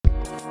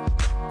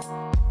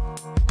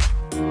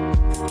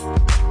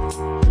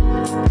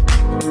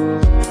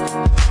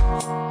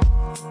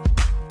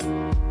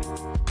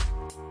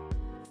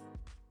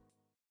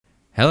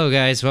Hello,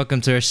 guys.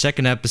 Welcome to our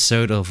second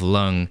episode of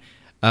Lung.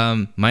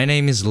 My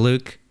name is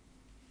Luke.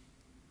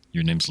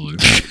 Your name's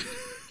Luke.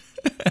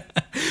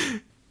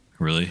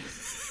 Really?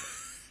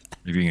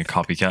 You're being a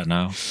copycat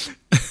now?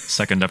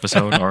 Second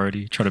episode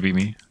already? Try to be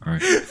me? All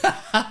right.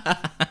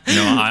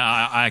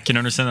 I can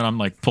understand that I'm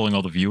like pulling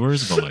all the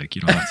viewers, but like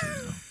you don't have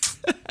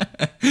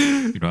to.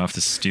 You don't have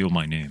to steal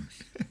my name,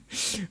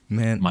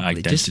 Man, my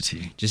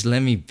identity. Just let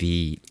me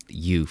be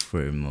you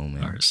for a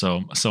moment. All right.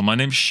 So my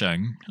name's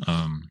Sheng.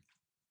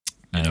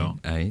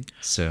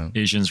 So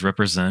Asians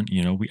represent.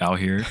 We out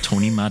here.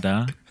 Tony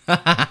Mada.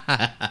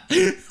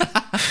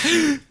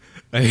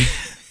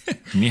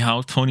 Ni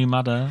hao, Tony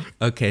Mada.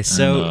 Okay,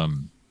 so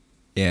And,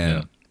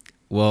 yeah.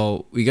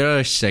 Well, we got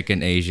our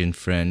second Asian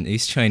friend.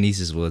 He's Chinese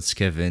as well. It's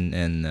Kevin,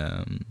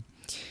 and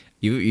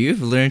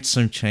you've learned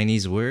some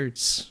Chinese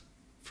words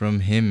from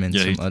him and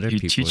some other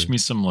people. He teach me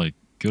some like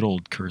good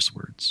old curse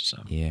words.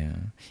 So Yeah,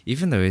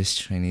 even though his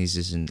Chinese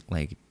isn't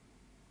like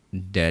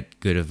that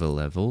good of a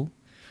level,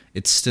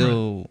 it's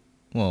still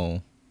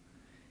well.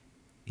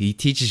 He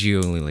teaches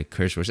you only like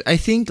curse words. I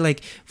think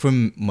like for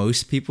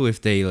most people, if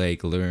they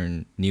like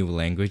learn new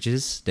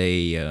languages,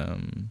 they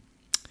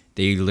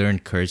learn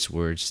curse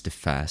words the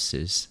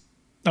fastest.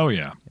 Oh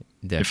yeah.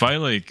 Definitely. If I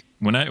like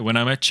when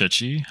I met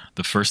Chechi,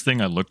 the first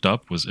thing I looked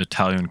up was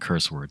Italian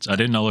curse words. I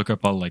didn't look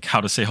up like how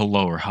to say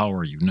hello or how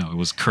are you. No, it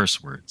was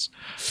curse words.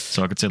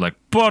 So I could say like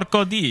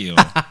porco dio,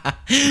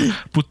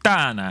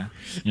 puttana,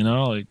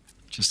 like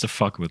just to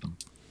fuck with them.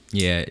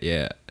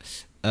 Yeah.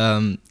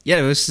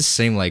 It was the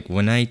same. Like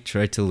when I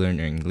tried to learn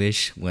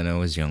English when I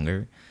was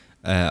younger,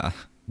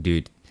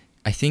 dude,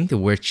 I think the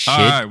word shit.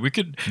 All right, we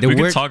could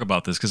talk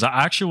about this because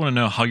I actually want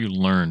to know how you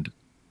learned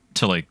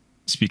to like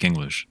speak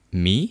English.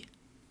 Me?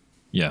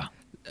 Yeah.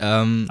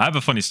 I have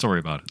a funny story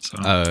about it. So.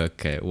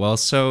 Okay. Well,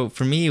 so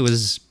for me, it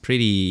was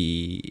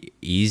pretty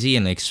easy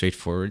and like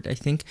straightforward. I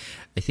think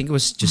it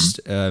was just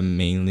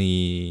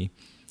mainly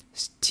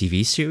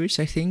TV series.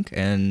 I think,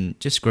 and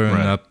just growing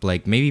up,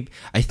 like maybe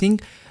I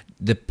think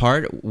the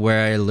part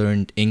where I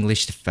learned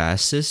English the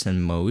fastest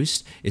and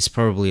most is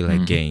probably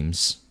like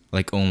games,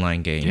 like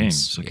online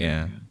games. Okay.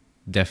 Yeah,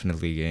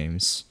 definitely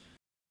games.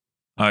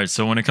 All right.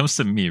 So when it comes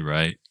to me,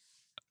 right?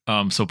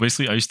 So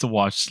basically, I used to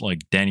watch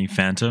like Danny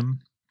Phantom.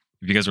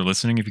 If you guys are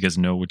listening, if you guys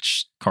know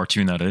which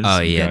cartoon that is, Oh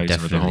you yeah, guys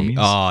definitely.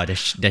 Are the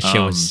homies. That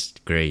show was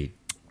great.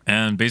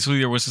 And basically,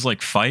 there was this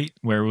like fight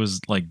where it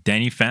was like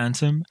Danny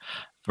Phantom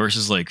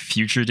versus like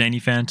future Danny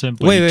Phantom,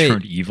 but he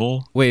turned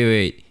evil.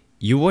 Wait.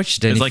 You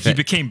watched Danny? It's like he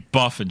became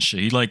buff and shit.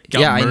 He like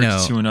got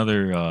merged to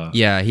another.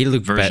 He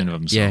looked version of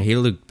himself. Yeah, he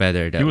looked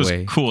better that way. He was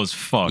cool as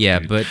fuck. Yeah,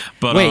 dude.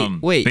 but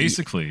wait.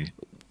 Basically,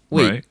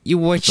 wait. You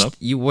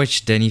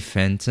watched Danny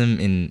Phantom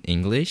in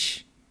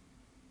English?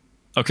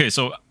 Okay,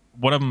 so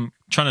what I'm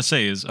trying to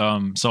say is,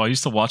 so I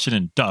used to watch it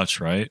in Dutch,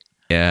 right?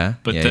 Yeah.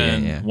 But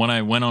when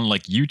I went on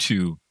like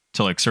YouTube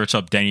to like search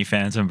up Danny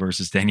Phantom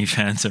versus Danny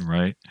Phantom,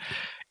 right?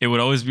 It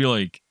would always be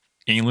like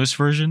English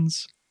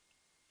versions.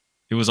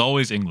 It was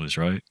always English,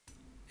 right?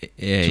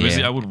 Yeah. So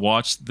basically, I would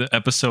watch the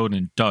episode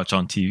in Dutch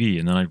on TV,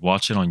 and then I'd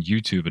watch it on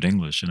YouTube in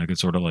English, and I could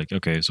sort of like,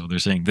 okay, so they're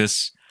saying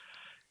this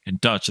in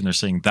Dutch, and they're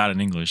saying that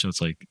in English. So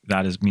it's like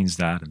means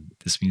that, and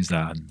this means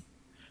that, and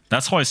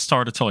that's how I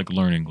started to like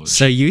learn English.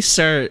 So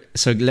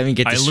So let me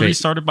get this straight. I literally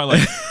started by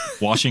like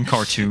watching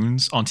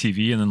cartoons on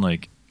TV, and then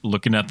like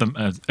looking at them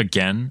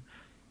again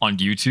on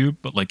YouTube,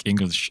 but like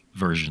English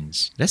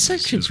versions. That's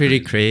actually pretty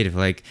creative.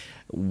 Like,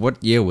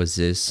 what year was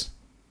this?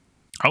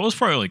 I was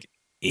probably like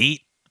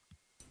 8.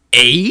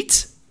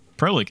 8?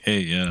 Probably like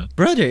 8, yeah.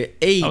 Brother,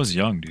 8. I was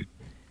young, dude.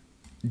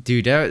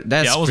 Dude,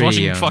 that's I was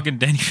watching fucking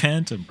Danny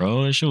Phantom,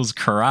 bro. That shit was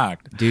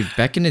correct. Dude,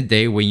 back in the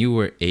day when you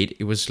were 8,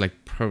 it was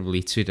like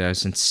probably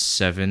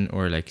 2007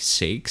 or like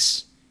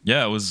 6.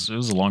 Yeah, it was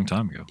a long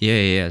time ago. Yeah,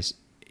 yes.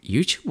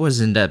 YouTube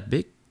wasn't that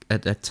big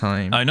at that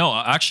time. I know.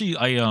 Actually,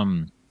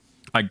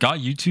 I got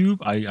YouTube.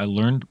 I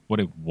learned what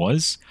it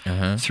was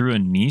through a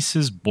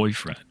niece's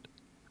boyfriend.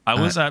 I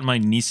was at my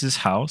niece's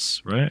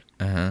house, right?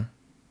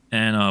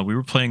 And we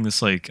were playing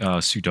this like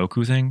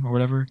Sudoku thing or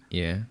whatever.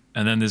 Yeah.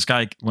 And then this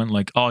guy went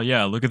like, "Oh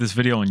yeah, look at this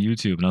video on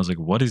YouTube." And I was like,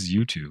 "What is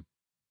YouTube?"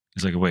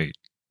 He's like, "Wait,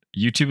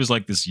 YouTube is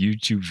like this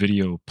YouTube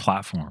video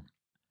platform."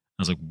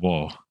 I was like,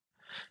 "Whoa."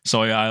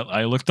 So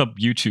I looked up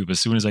YouTube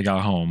as soon as I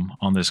got home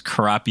on this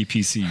crappy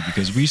PC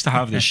because we used to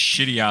have this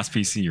shitty ass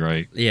PC,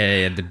 right?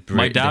 Yeah.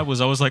 My dad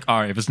was always like, "All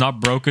right, if it's not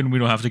broken, we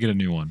don't have to get a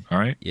new one." All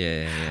right.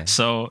 Yeah.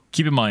 So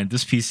keep in mind,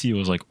 this PC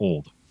was like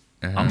old.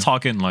 I'm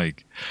talking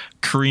like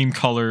cream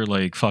color,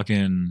 like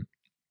fucking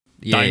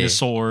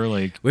dinosaur,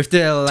 like with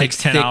the like takes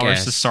 10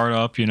 hours to start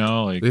up,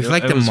 like with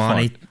like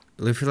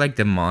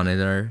the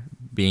monitor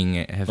being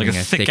having like a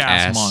thick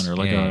ass monitor,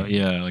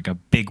 like a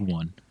big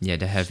one. Yeah,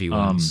 the heavy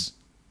ones.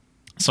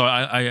 So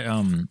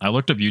I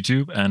looked up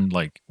YouTube and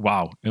like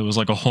wow, it was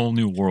like a whole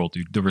new world,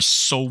 dude. There was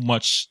so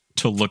much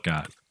to look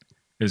at.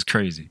 It was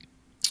crazy.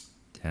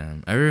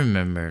 Damn, I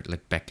remember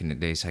like back in the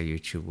days how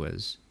YouTube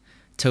was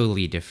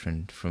totally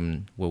different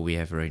from what we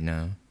have right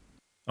now.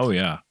 Oh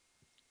yeah,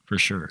 for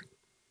sure.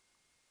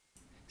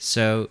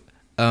 So,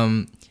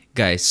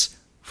 guys,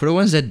 For the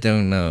ones that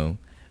don't know,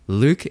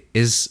 Luke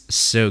is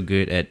so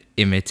good at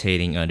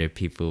imitating other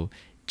people.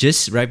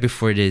 Just right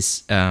before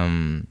this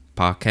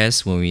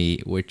podcast, when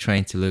we were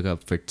trying to look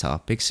up for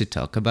topics to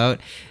talk about,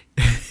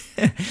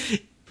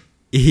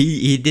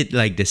 he did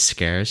like the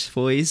scarce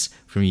voice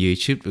from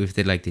YouTube with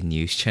the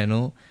news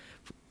channel,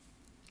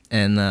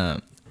 and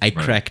I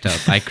cracked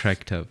up. I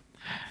cracked up.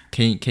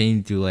 Can you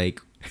do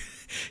like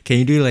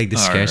the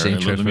scarce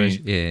intro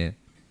first? Yeah.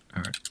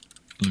 All right,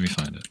 let me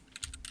find it.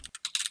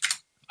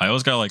 I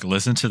always gotta like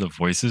listen to the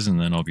voices, and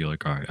then I'll be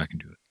like, all right, I can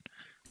do it.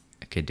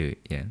 I could do it.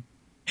 Yeah.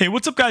 Hey,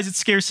 what's up, guys? It's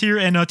Scarce here,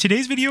 and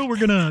today's video we're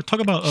gonna talk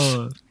about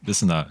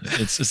this and that.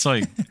 It's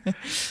like,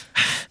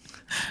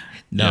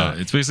 No. yeah,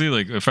 it's basically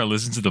like if I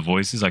listen to the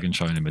voices, I can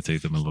try and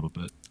imitate them a little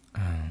bit.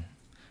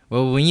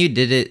 Well, when you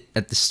did it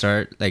at the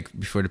start, like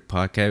before the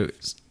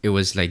podcast, it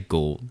was like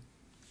gold,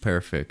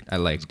 perfect. I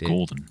liked it.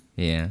 Golden.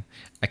 Yeah,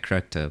 I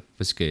cracked up. It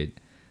was good.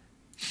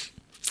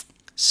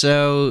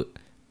 So,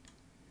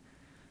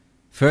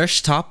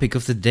 first topic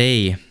of the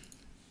day: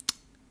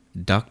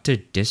 Dr.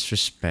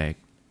 Disrespect.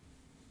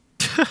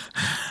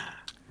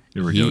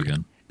 Here we go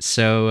again.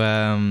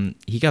 So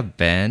he got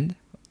banned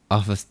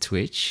off of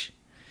Twitch,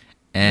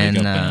 Well, he and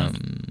got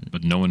banned,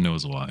 but no one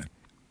knows why.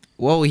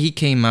 well, he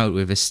came out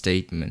with a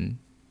statement,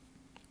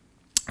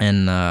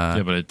 and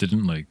Yeah, but it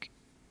didn't like.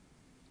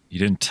 He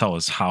didn't tell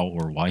us how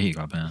or why he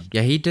got banned.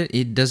 yeah, he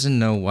doesn't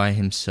know why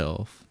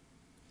himself.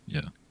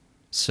 Yeah,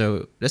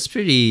 So that's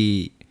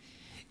pretty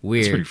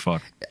weird. it's pretty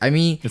fucked. I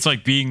mean, It's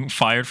like being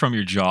fired from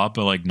your job,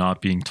 but like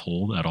not being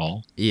told at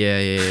all,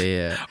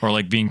 yeah. or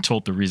like being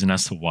told the reason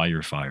as to why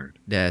you're fired.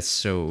 That's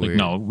so Like, weird.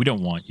 no, we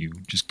don't want you.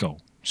 Just go.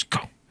 Just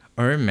go.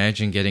 Or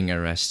imagine getting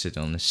arrested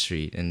on the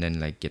street and then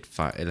like get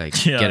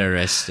Yeah. get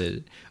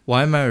arrested.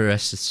 Why am I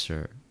arrested,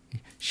 sir?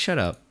 Shut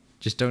up.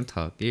 Just don't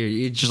talk.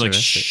 You're Just like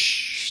arrested.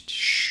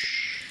 shh.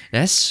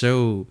 That's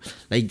so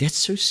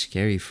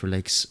scary for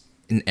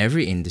in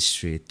every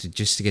industry to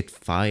get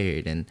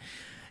fired and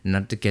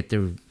not to get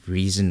the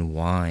reason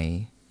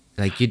why.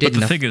 Like you But did the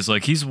nothing. thing is,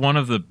 like, he's one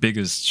of the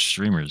biggest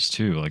streamers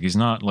too. Like, he's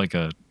not like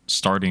a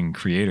starting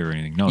creator or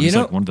anything. No, You he's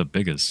know- like one of the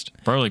biggest,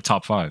 probably like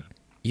top 5.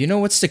 You know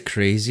what's the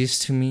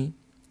craziest to me?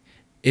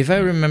 If I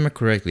remember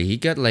correctly, he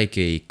got like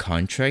a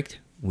contract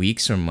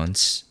weeks or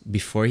months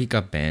before he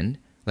got banned,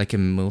 like a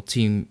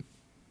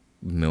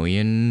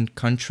multi-million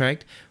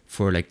contract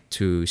for like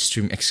to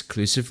stream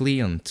exclusively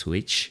on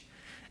Twitch,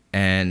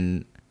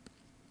 and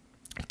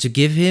to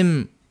give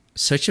him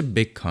such a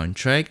big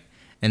contract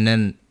and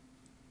then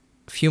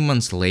a few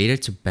months later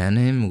to ban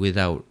him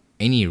without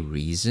any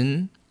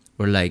reason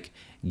or like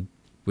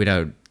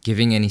without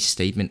giving any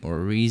statement or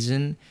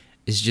reason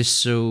is just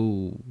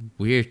so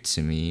weird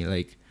to me.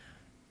 Like,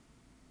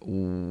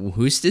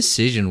 whose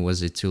decision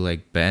was it to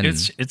like ban?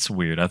 It's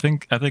weird. I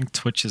think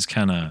Twitch is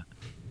kind of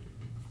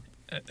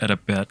at a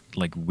bit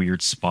like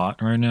weird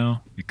spot right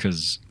now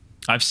because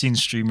I've seen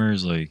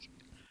streamers like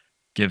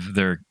give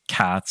their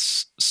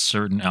cats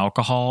certain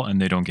alcohol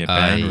and they don't get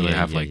banned, or they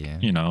have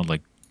you know,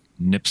 like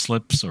nip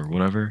slips or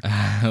whatever,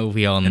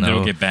 We all and they know.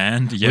 don't get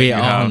banned. Yeah, We you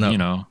all have, know. you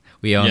know.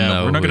 We all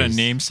know. We're not gonna who's-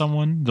 name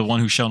someone, the one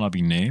who shall not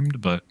be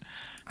named, but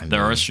I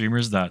there are mean,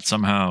 streamers that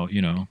somehow,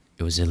 you know,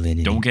 It was a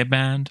lineage. don't get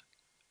banned,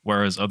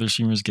 whereas other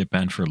streamers get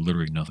banned for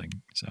literally nothing.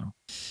 So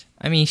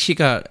I mean, she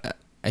got.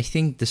 I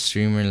think the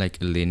streamer like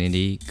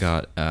Alinity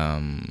got.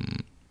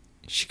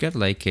 She got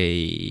like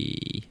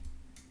a.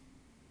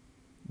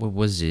 What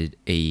was it?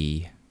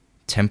 A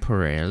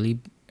temporarily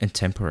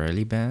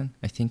ban.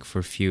 I think for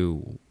a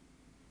few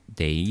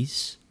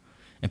days,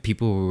 and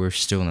people were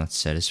still not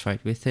satisfied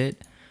with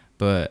it.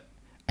 But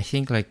I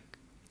think like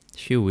a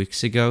few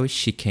weeks ago,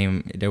 she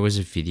came. There was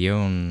a video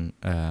on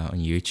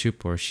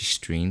YouTube where she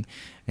streamed,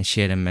 and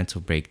she had a mental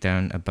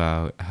breakdown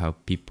about how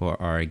people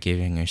are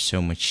giving her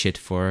so much shit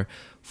for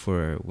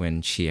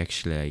when she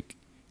actually like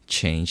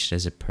changed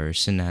as a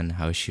person and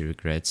how she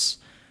regrets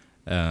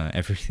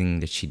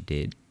everything that she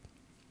did.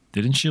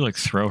 didn't she like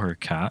throw her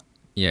cat?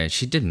 Yeah,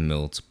 she did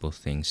multiple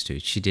things,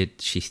 dude.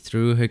 She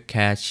threw her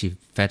cat, she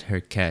fed her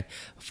cat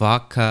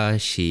vodka,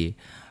 she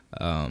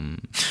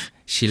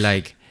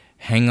like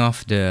hang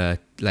off the,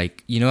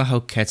 like, you know how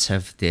cats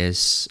have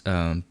this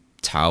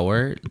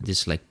tower,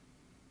 this like,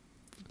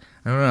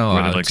 I don't know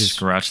Where how they like to-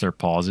 scratch their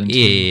paws into?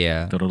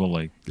 Yeah. The little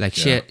like Like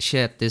she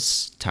had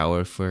this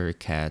tower for her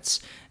cats,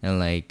 and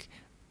like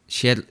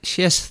she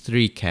has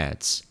 3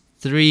 cats,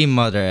 3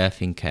 mother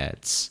effing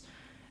cats,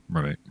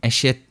 right. and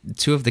she had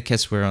 2 of the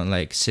cats were on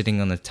like sitting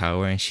on the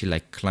tower, and she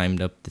like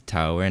climbed up the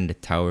tower, and the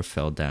tower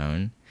fell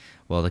down,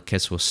 while the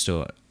cats were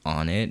still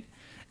on it,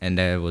 and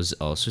that was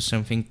also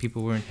something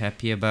people weren't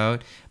happy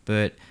about.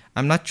 But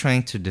I'm not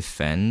trying to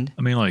defend.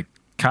 I mean, like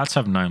cats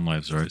have 9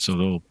 lives, right? So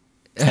they'll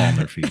fall on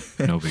their feet.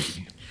 No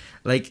biggie.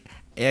 Like,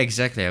 yeah,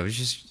 exactly. I was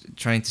just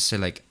trying to say,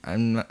 like, I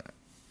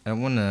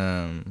don't want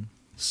to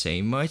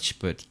say much,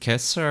 but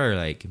cats are,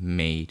 like,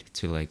 made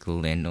to, like,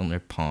 land on their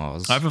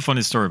paws. I have a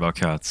funny story about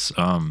cats.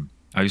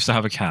 I used to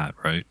have a cat,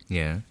 right?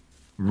 Yeah.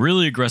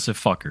 Really aggressive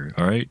fucker,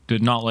 all right?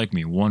 Did not like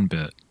me one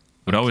bit.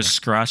 Would always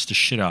scratch the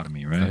shit out of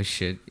me, Oh, right?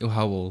 shit.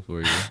 How old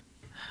were you?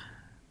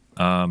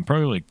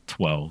 Probably like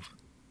 12.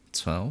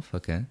 12.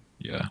 Okay.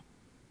 Yeah.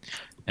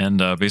 And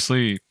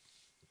basically,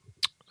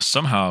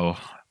 somehow,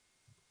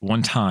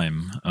 one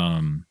time,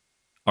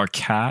 our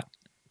cat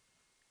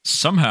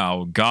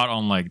somehow got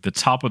on like the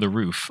top of the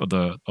roof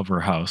of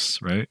her house,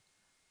 right?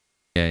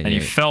 Yeah, And he yeah.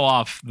 fell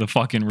off the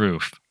fucking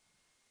roof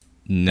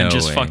and No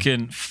just way.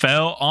 fucking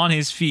fell on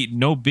his feet,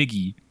 no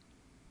biggie.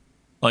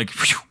 Like,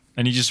 phew,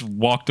 and he just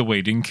walked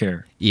away, didn't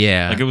care.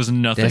 Yeah. Like it was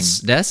nothing.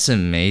 That's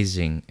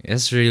amazing.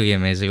 That's really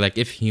amazing. Like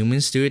if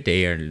humans do it,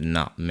 they are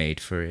not made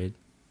for it.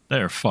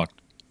 They're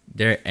fucked.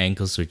 Their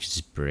ankles would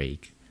just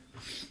break.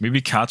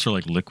 Maybe cats are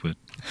like liquid.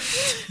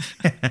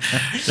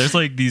 There's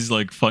like these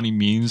like funny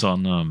memes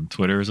on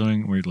Twitter or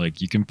something where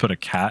like you can put a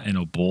cat in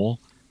a bowl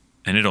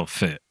and it'll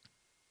fit.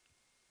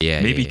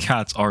 Yeah. Maybe yeah.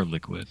 cats are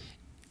liquid.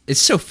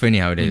 It's so funny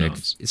how they Who like.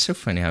 knows? It's so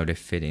funny how they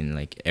fit in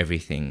like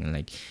everything.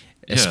 Like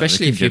Yeah,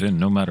 especially they if can you get in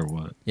no matter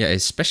what. yeah,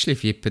 especially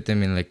if you put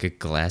them in like a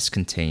glass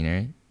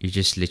container. You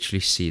just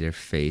literally see their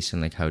face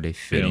and like how they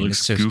fit Yeah, it in. looks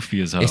It's so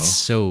goofy as hell. It's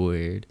so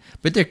weird,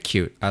 but they're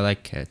cute. I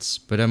like cats,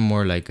 but I'm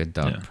more like a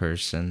dog Yeah.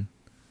 person.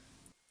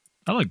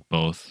 I like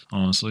both,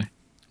 honestly.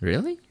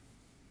 Really?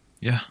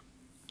 Yeah.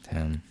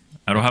 Damn.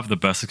 I don't have the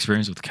best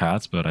experience with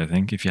cats, but I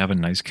think if you have a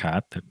nice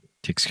cat that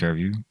takes care of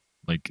you,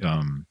 like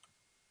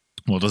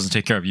well, it doesn't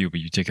take care of you,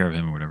 but you take care of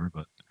him or whatever.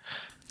 But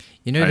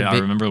You know the I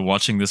big. remember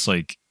watching this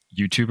like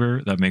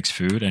YouTuber that makes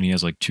food, and he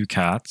has like 2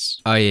 cats.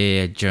 Oh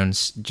yeah, yeah,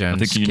 Jones. I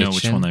think you know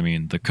which one I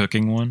mean, the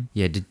cooking one.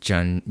 Yeah, the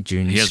June's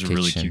He has Kitchen.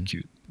 really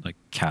cute like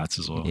cats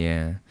as well.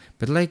 Yeah,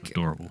 but like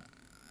Adorable.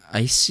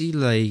 I see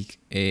like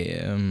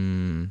a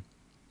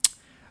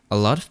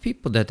lot of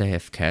people that they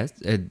have cats.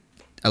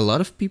 A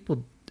lot of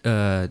people.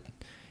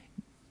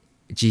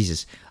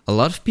 Jesus, a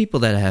lot of people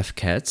that have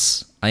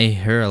cats. I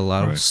hear a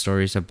lot Right. of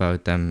stories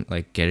about them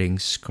like getting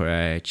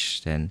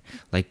scratched and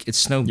like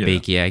it's no Yeah.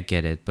 biggie. I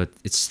get it, but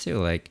it's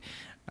still like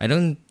I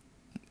don't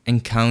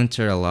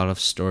encounter a lot of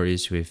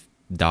stories with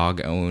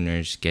dog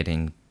owners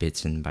getting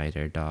bitten by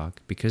their dog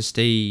because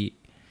they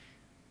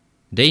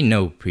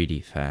know pretty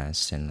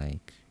fast and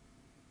like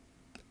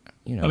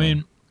you know. I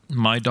mean,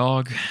 my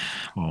dog,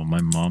 well,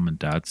 my mom and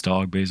dad's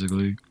dog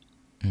basically,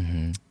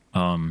 Mhm.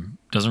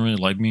 doesn't really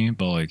like me,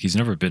 but like he's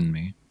never bitten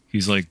me.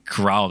 He's like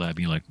growled at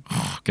me like,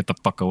 get the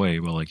fuck away.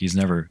 But like he's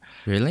never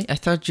Really? I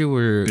thought you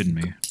were. bitten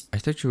me. I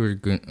thought you were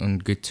good, on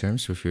good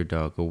terms with your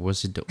dog, or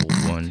was it the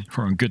old one?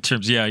 We're on good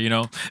terms. Yeah, you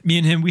know, me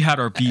and him, we had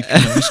our beef.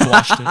 You know, we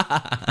squashed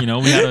it. You know,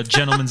 we had a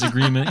gentleman's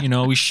agreement. You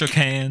know, we shook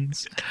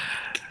hands.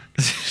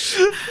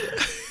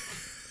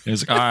 It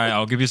was like, all right,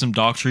 I'll give you some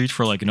dog treats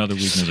for like another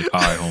week. And he was like,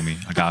 all right,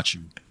 homie, I got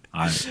you.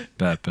 I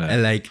bet.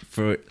 And like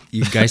for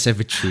you guys have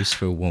a truce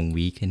for 1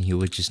 week, and he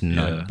would just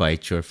not Yeah.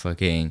 bite your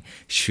fucking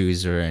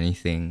shoes or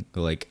anything.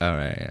 Like, all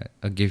right,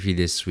 I'll give you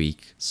this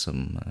week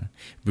some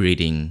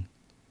breeding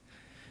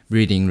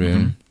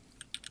room.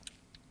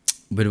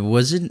 But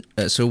was it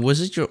so? Was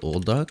it your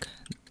old dog?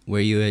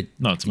 Where you had?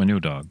 No, it's my new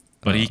dog.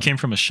 But he came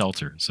from a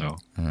shelter, so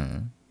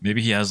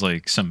maybe he has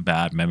like some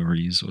bad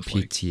memories with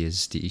like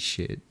PTSD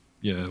shit.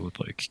 with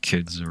like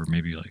kids or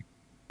maybe like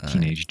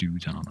teenage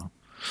dudes. I don't know.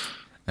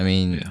 I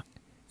mean, Yeah.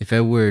 if I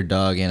were a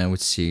dog and I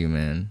would see you,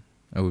 man,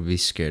 I would be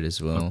scared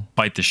as well.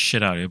 Bite the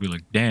shit out of you. I'll be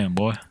like, damn,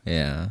 boy.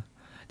 Yeah.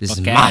 This is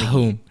Fuck my outta here.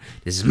 home.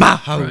 This is my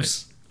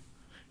house.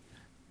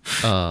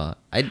 I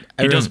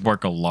He does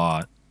bark a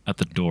lot at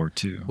the door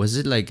too. Was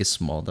it like a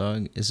small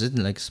dog? Is it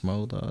like a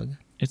small dog?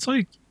 It's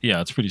like,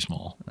 yeah, it's pretty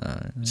small.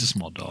 It's a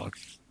small dog.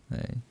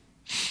 Right.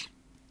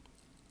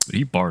 But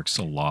he barks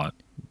a lot.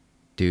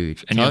 Dude.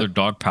 If any other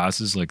dog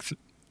passes like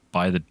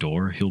by the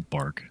door, he'll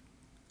bark.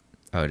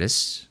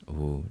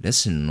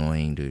 that's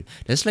annoying, dude.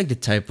 That's like the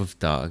type of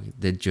dog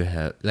that you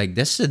have. Like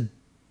that's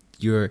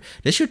your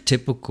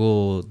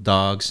typical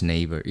dog's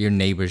neighbor, your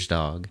neighbor's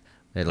dog.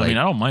 That, I mean,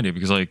 I don't mind it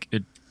because like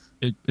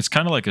it's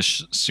kind of like a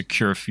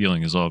secure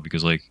feeling as well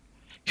because like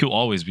he'll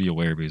always be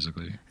aware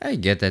basically. I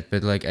get that,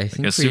 but like I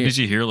think As soon as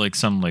you hear like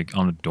some like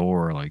on the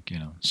door or like, you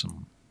know,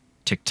 some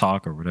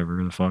TikTok or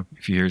whatever the fuck,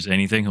 if he hears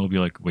anything, he'll be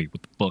like, wait,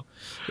 what the fuck?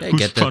 Yeah, I Who's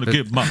get that, trying to but-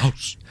 get my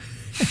house?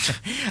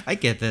 I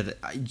get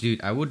that,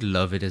 dude. I would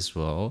love it as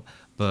well,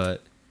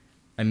 but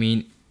I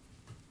mean,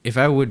 if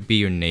I would be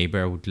your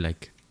neighbor, I would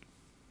like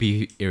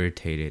be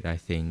irritated. I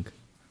think,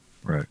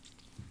 Right.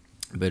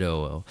 but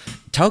oh well.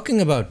 Talking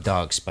about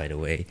dogs, by the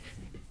way,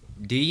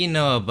 do you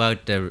know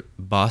about the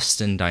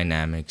Boston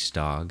Dynamics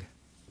dog?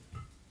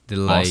 The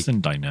like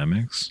Boston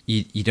Dynamics?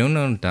 you don't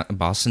know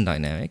Boston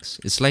Dynamics?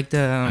 It's like the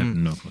I have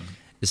no clue.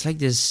 it's like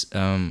this.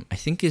 I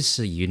think it's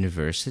a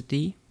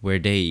university where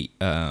they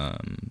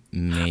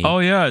made. Oh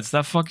yeah, it's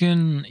that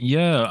fucking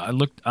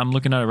I'm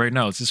looking at it right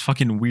now. It's this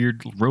fucking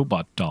weird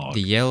robot dog.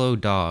 The yellow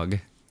dog.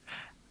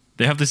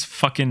 They have this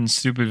fucking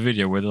stupid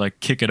video where they like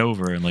kick it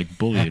over and like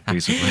bully it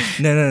basically.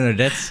 No.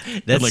 That's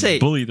They like a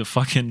bully the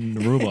fucking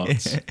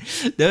robots.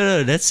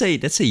 no. That's a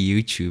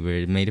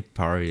YouTuber that made a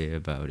parody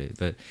about it.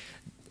 But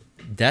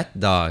that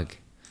dog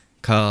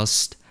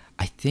cost,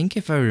 I think,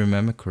 if I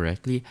remember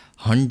correctly,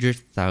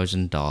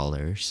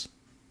 $100,000.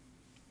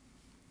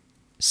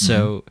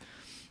 So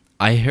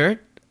I heard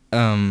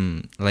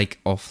like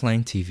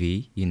offline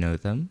TV, you know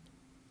them?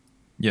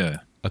 Yeah.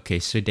 Okay,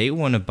 so they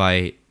want to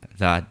buy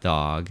that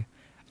dog,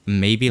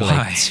 maybe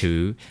like Why?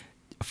 two,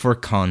 for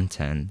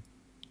content.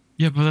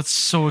 Yeah, but that's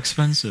so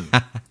expensive.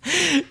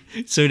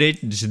 So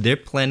they're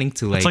planning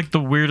to That's like the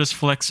weirdest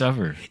flex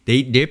ever.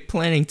 they're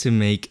planning to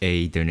make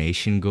a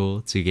donation goal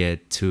to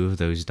get two of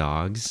those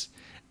dogs,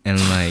 and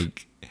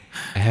like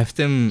have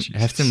them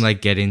Jesus.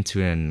 like get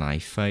into a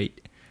knife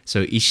fight.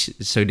 So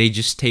they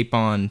just tape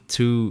on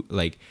two,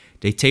 like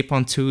they tape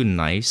on two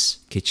knives,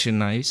 kitchen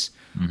knives,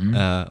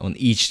 on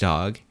each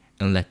dog,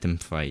 and let them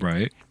fight.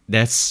 Right?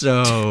 That's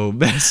so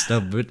messed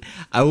up, but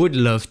I would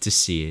love to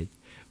see it.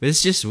 But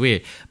it's just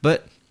weird.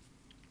 But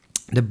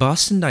the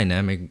Boston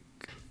Dynamic,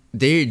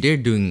 they're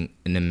doing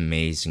an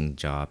amazing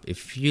job.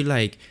 If you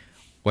like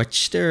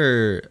watch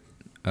their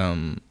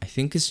I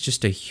think it's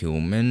just a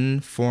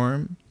human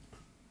form.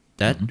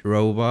 That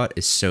robot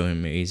is so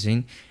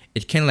amazing.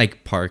 It can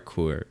like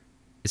parkour.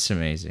 It's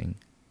amazing.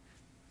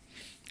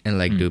 And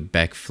like do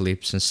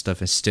backflips and stuff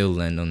and still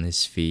land on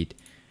his feet.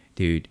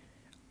 Dude,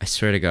 I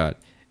swear to God,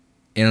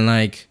 in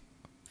like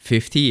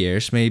 50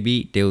 years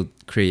maybe they'll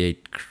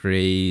create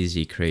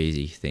crazy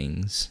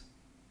things.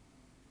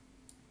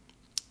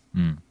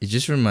 It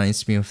just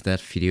reminds me of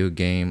that video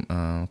game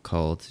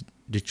called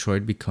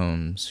Detroit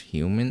Becomes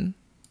Human.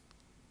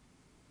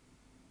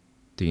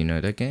 Do you know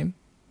that game?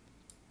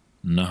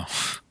 No.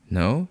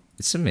 No?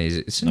 It's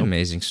amazing. It's an Nope.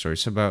 amazing story.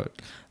 It's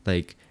about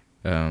like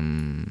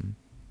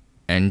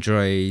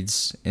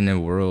androids in a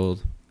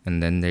world,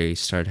 and then they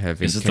start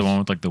having. Is it the one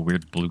with like the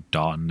weird blue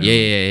dot in Yeah,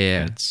 their yeah.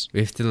 heads? We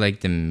have to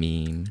like the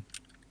meme.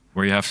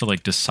 Where you have to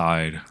like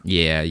decide.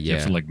 Yeah, You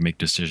have yeah. to like make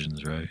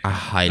decisions, right? I I've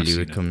highly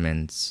seen it.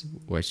 recommend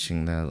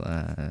watching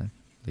that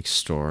like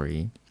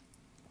story.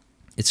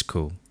 It's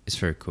cool. It's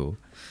very cool.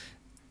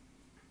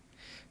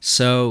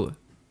 So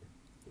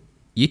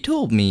you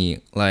told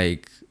me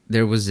like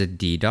there was a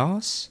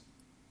DDoS.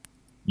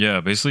 Yeah,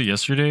 basically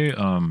yesterday,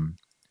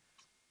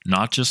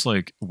 not just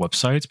like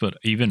websites, but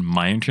even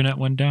my internet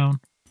went down.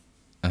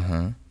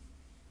 Uh-huh.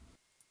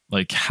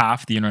 Like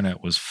half the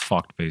internet was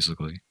fucked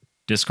basically.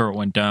 Discord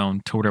went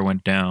down, Twitter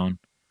went down.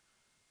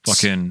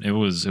 Fucking it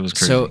was crazy.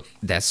 So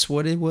that's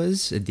what it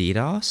was, a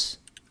DDoS?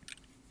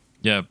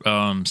 Yeah,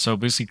 so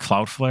basically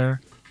Cloudflare,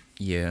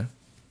 Yeah.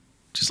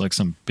 just like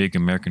some big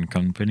American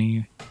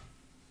company,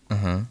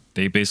 Uh-huh.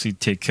 they basically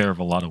take care of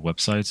a lot of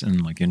websites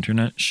and like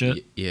internet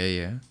shit.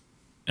 Yeah.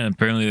 And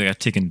apparently they got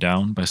taken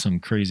down by some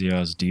crazy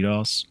ass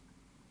DDoS,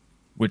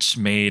 which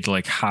made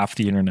like half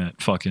the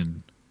internet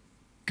fucking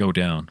go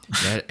down.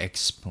 That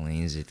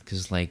explains it.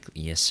 Because, like,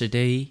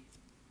 yesterday,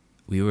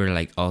 we were,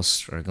 like, all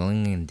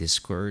struggling in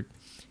Discord.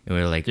 And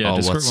we were, like, Yeah, oh,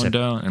 Discord what's went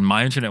up? down and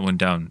my internet went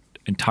down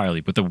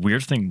entirely. But the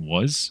weird thing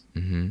was,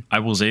 I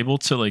was able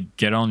to like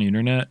get on the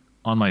internet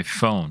on my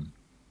phone.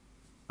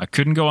 I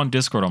couldn't go on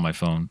Discord on my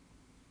phone,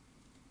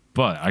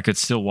 but I could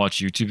still watch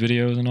YouTube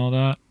videos and all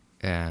that.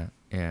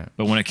 Yeah.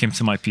 But when it came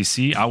to my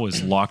PC, I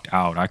was locked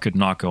out. I could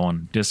not go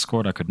on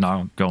Discord. I could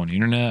not go on the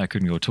internet. I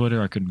couldn't go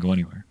Twitter. I couldn't go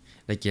anywhere.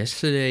 Like,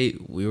 yesterday,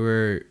 we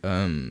were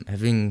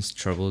having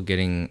trouble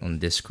getting on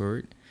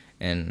Discord.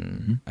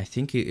 And I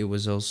think it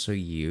was also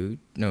you.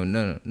 No,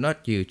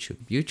 not YouTube.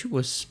 YouTube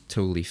was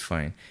totally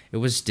fine. It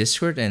was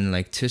Discord and,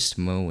 like,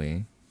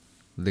 Tistmoe,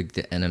 like,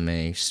 the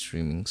anime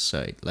streaming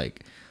site.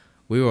 Like,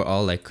 we were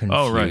all, like, confused.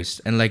 Oh, right.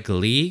 And, like,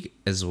 League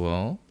as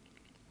well.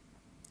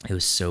 It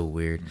was so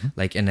weird.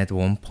 Like, and at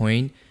one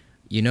point,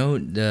 you know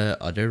the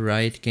other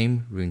Riot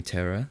game,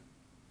 Runeterra?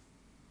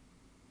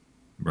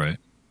 Right.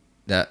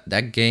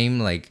 That game,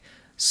 like,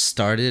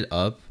 started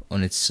up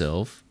on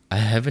itself. I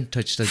haven't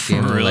touched that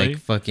game in, Really? like,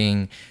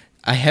 fucking...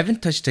 I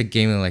haven't touched that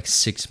game in, like,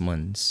 6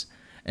 months.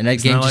 And that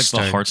Isn't game that like just the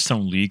started...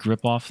 Hearthstone League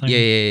ripoff thing?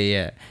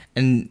 Yeah.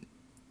 And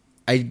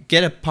I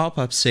get a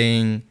pop-up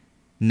saying,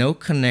 no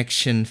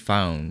connection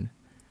found.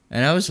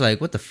 And I was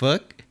like, what the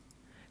fuck?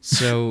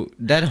 So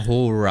that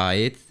whole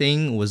Riot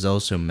thing was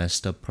also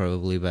messed up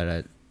probably by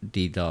that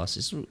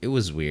DDoS. It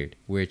was weird.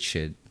 Weird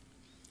shit.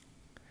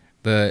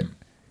 But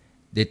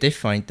did they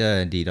find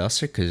the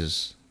DDoSer?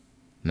 Because,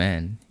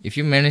 man, if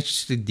you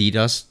manage to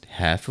DDoS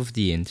half of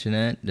the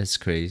internet, that's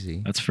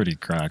crazy. That's pretty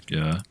cracked,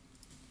 yeah.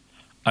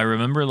 I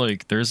remember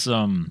like there's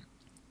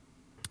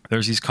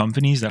these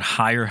companies that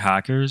hire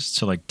hackers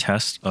to like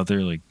test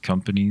other like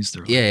companies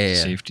their like, Yeah.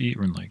 safety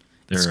or like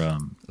their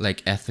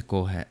Like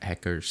ethical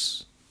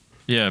hackers.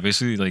 yeah,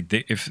 basically like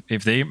they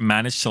if they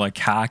manage to like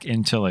hack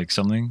into like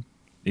something,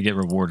 they get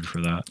rewarded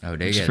for that. Oh,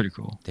 which is pretty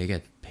cool. They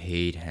get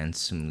paid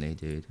handsomely,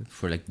 dude,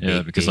 for like Yeah,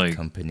 big, because, big like,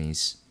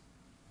 companies.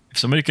 If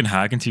somebody can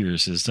hack into your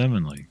system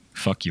and like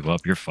fuck you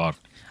up, you're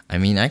fucked. I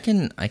mean, I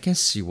can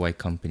see why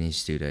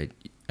companies do that.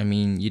 I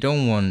mean, you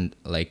don't want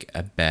like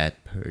a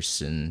bad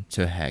person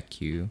to hack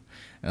you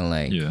and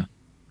like Yeah.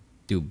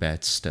 do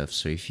bad stuff.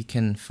 So if you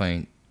can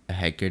find a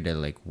hacker that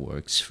like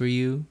works for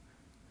you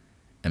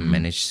and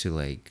manage to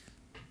like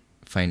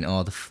find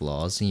all the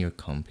flaws in your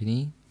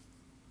company,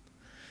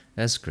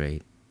 that's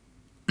great.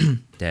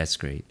 That's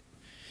great.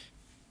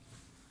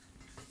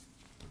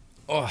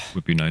 Oh,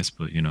 would be nice,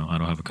 but I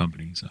don't have a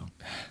company, so don't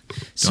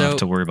have so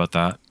to worry about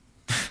that.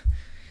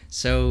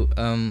 so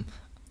on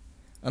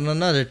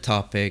another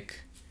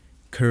topic,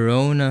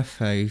 Corona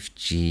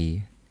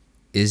 5G.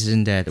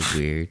 Isn't that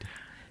weird?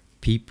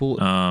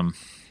 People Um,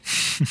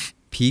 go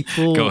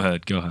people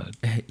ahead, go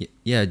ahead.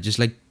 yeah, just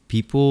like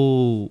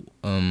people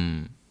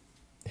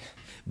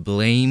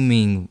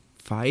blaming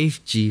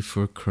 5G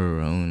for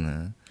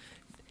Corona.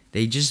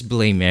 They just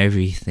blame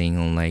everything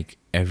on like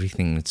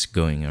everything that's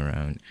going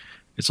around.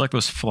 It's like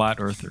those flat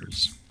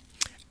earthers.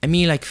 I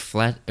mean, like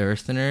flat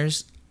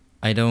earthers,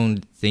 I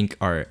don't think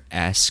are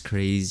as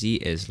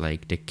crazy as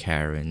like the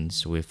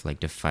Karens with like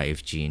the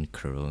 5G and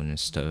Corona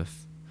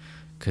stuff,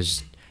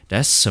 cause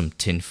that's some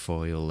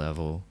tinfoil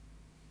level.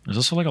 There's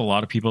also like a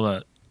lot of people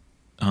that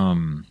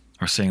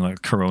are saying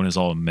like Corona is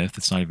all a myth.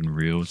 It's not even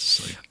real.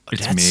 It's like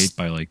it's That's made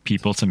by like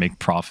people to make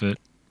profit.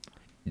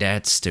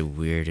 that's the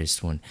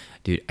weirdest one,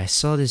 dude. I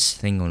saw this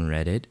thing on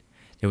Reddit.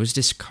 There was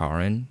this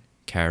Karen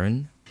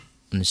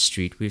on the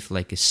street with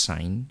like a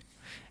sign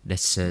that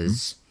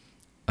says,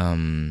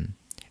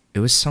 it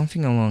was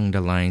something along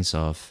the lines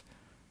of,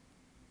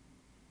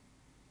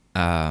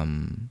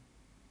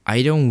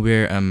 I don't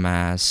wear a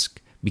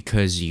mask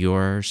because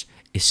yours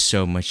is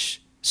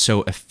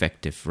so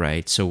effective,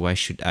 right? So why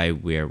should I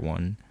wear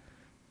one?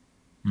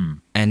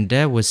 And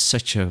that was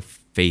such a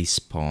face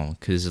palm,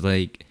 because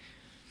like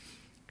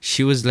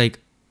she was like,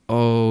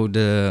 oh,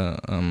 the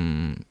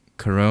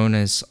corona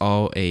is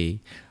all a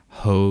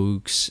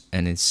hoax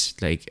and it's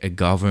like a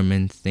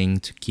government thing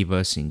to keep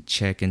us in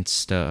check and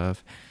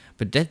stuff,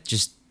 but that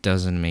just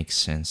doesn't make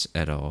sense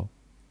at all.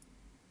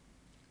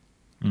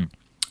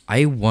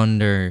 I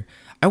wonder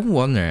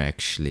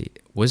actually,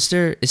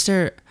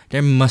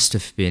 there must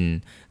have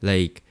been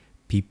like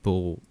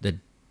people that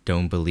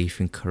don't believe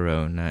in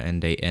corona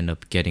and they end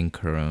up getting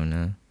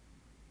corona.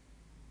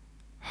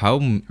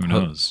 Who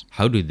knows?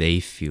 How do they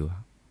feel?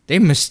 They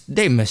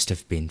must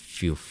have been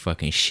feel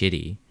fucking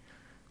shitty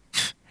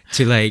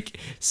to like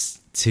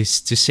to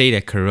say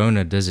that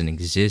corona doesn't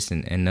exist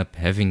and end up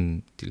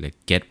having to like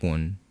get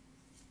one.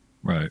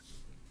 Right.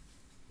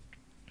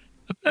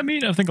 I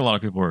mean, I think a lot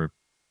of people are,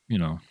 they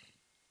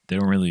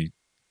don't really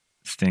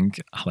think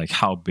like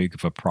how big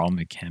of a problem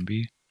it can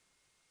be.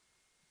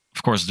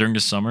 Of course, during the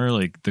summer,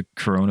 like the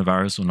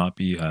coronavirus will not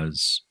be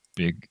as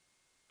big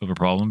of a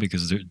problem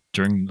because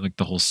during like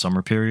the whole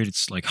summer period,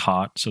 it's like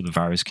hot, so the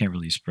virus can't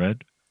really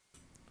spread.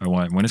 Or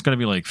when it's gonna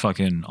be like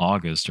fucking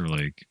August or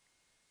like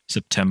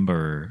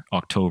September,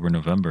 October,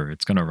 November,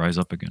 it's gonna rise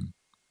up again.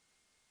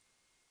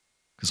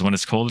 Because when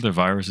it's colder, the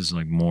virus is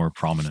like more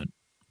prominent.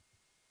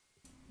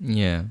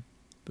 Yeah,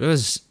 but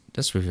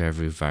that's with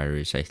every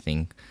virus, I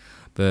think.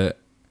 But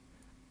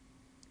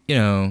you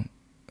know,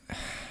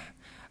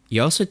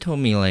 you also told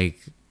me like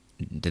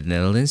the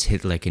Netherlands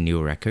hit like a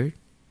new record.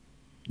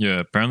 Yeah,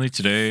 apparently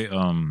today,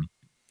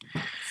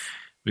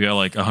 we got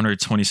like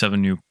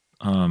 127 new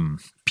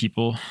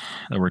people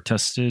that were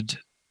tested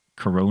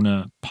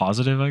corona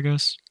positive, I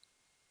guess.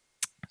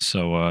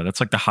 So that's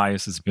like the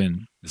highest it's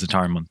been this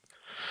entire month.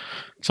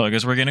 So I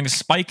guess we're getting a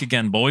spike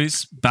again,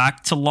 boys.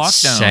 Back to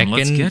lockdown.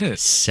 Let's get it.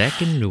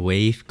 Second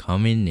wave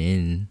coming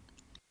in.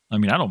 I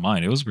mean, I don't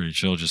mind. It was pretty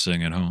chill just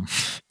sitting at home.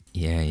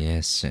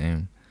 Yeah,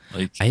 same.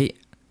 Like I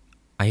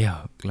I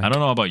don't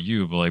know about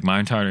you, but like my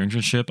entire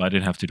internship, I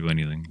didn't have to do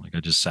anything. Like I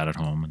just sat at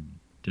home and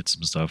did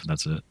some stuff, and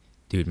that's it.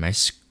 dude, my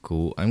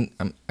school.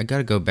 I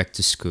gotta go back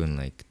to school in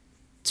like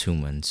 2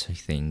 months, I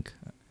think.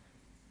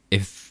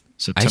 If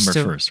September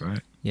still- 1st,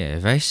 right? Yeah,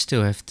 if I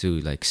still have to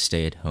like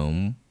stay at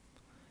home,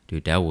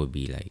 dude, that would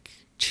be like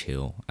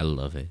chill. I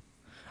love it.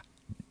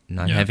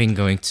 Not Yeah. having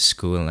going to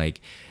school and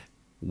like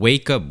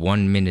wake up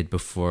 1 minute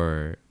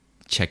before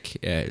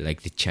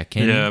like the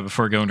check-in. Yeah,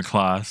 before going to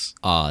class.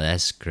 Oh,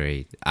 that's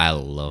great. I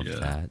love Yeah.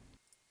 that.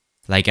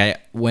 Like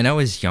when I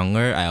was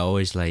younger, I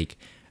always like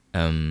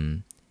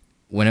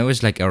when I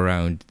was like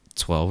around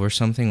 12 or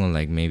something, or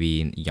like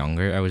maybe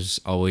younger, I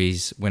was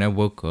always, when I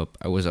woke up,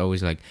 I was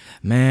always like,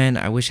 man,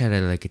 I wish I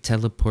had like a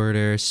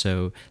teleporter,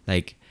 so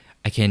like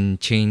I can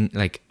change,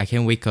 like I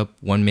can wake up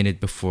 1 minute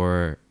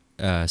before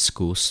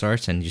school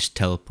starts and just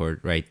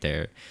teleport right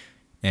there.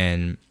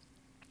 And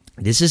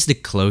this is the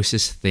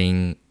closest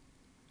thing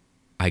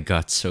I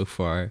got so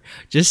far.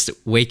 Just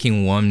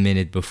waking 1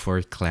 minute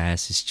before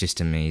class is just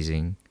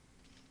amazing.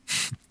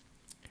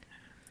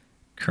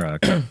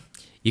 Correct.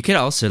 You could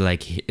also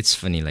like, it's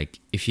funny, like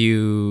if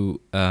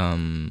you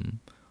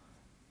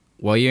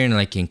while you're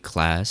in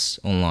class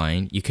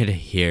online, you could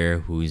hear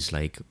who's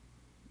like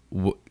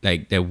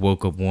like that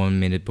woke up 1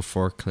 minute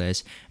before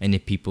class and the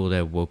people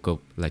that woke up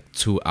like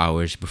 2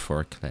 hours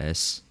before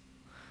class.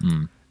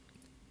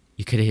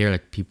 You could hear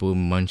like people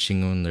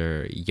munching on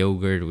their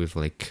yogurt with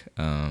like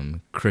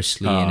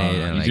crystally in it,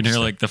 and you can hear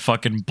like the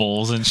fucking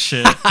bowls and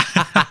shit.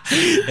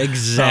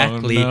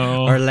 exactly. Oh,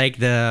 no. Or like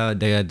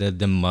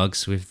the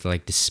mugs with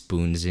like the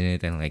spoons in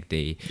it, and like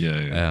they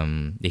Yeah.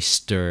 they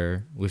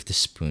stir with the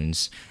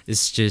spoons.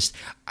 It's just,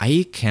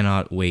 I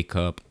cannot wake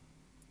up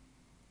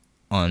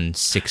on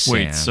 6 a.m.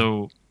 Wait,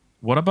 so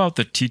What about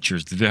the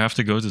teachers? Do they have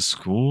to go to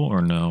school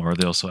or no? Or are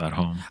they also at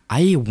home?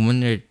 I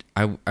wondered.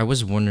 I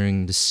was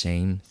wondering the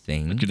same Like,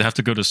 thing. do they have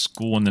to go to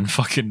school and then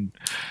fucking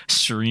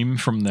stream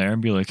from there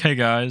and be like, "Hey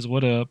guys,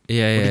 what up?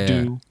 Yeah, What to yeah, yeah.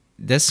 do?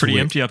 That's Pretty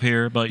weird. empty up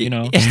here, but you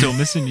know, still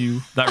missing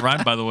you." That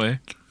rhymed, by the way.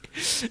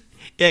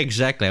 Yeah,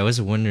 exactly. I was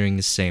wondering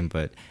the same,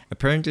 but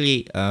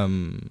apparently,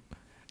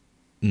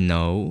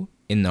 no,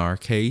 in our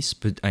case.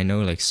 But I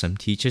know like some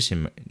teachers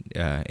in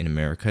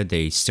America,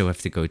 they still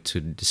have to go to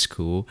the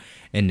school,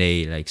 and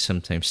they like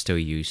sometimes still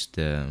use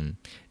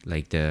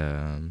like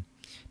the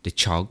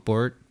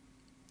chalkboard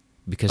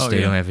because Oh they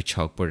don't yeah. have a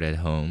chalkboard at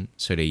home,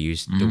 so they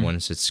use the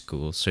ones at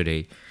school. So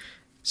they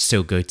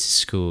still go to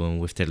school and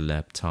with their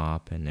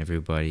laptop, and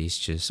everybody's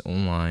just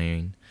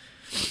online.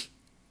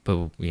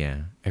 But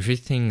yeah,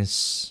 everything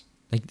is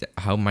like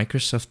how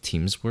Microsoft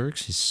Teams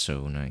works is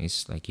so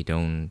nice. Like you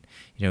don't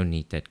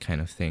need that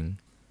kind of thing.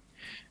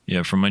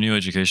 Yeah, for my new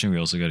education, we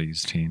also got to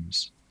use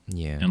Teams.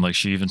 Yeah. And like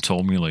she even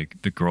told me,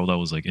 like the girl that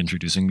was like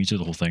introducing me to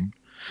the whole thing,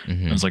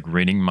 Mm-hmm. I was like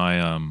rating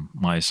my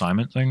my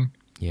assignment thing.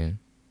 Yeah.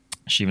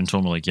 She even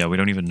told me like, yeah, we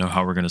don't even know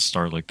how we're gonna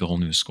start like the whole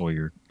new school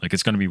year. Like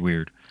it's gonna be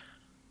weird.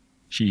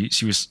 She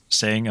was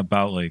saying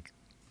about like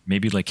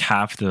maybe like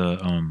half of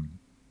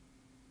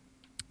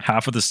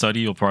the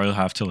study you'll probably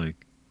have to like,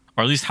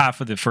 or at least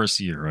half of the first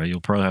year, right?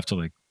 You'll probably have to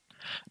like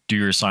do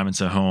your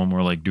assignments at home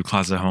or like do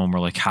classes at home, or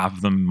like half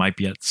of them might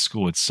be at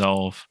school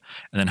itself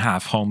and then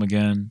half home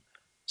again.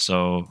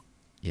 So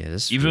Yeah.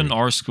 That's even weird.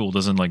 our school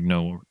doesn't like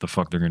know what the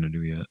fuck they're gonna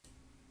do yet.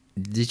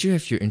 Did you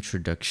have your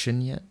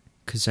introduction yet?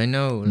 Because I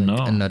know like No.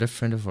 another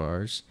friend of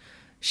ours,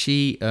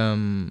 she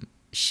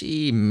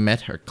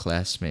met her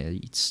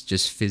classmates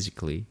just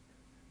physically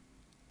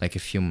like a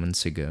few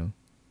months ago.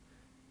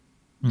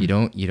 Hmm. You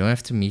don't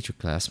have to meet your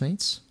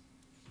classmates?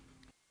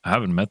 I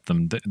haven't met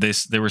them.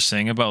 They were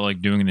saying about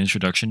like doing an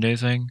introduction day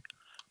thing,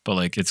 but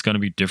like it's gonna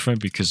be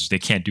different because they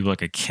can't do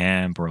like a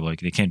camp or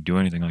like they can't do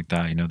anything like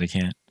that. You know,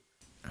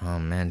 Oh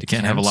man, they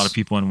can't have a lot of camps.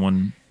 people in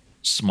one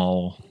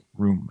small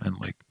room and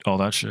like all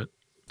that shit.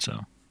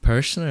 So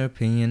Personal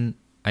opinion,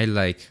 I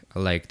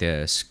like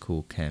the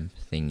school camp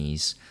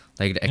thingies.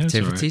 Like the yeah, it's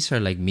alright. activities are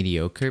like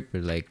mediocre,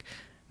 but like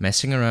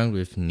messing around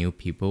with new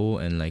people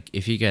and like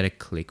if you get a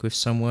click with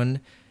someone,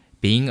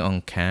 being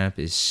on camp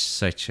is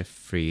such a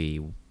free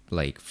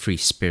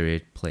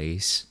spirit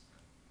place.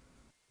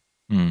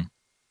 Hmm.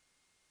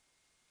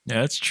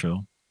 Yeah, it's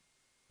true.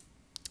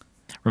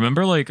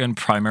 Remember, like in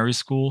primary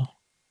school,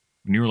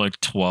 when you were like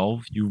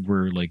 12, you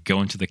were like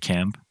going to the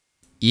camp.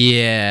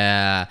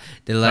 Yeah,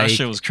 they That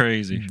shit like was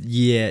crazy.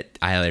 yeah,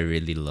 I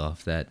really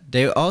love that.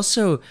 They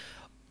also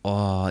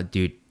oh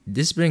dude,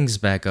 this brings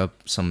back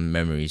up some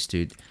memories,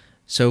 dude.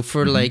 So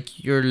for Hmm. like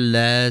for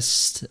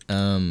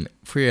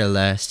your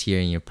last year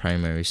in your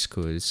primary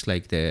school, it's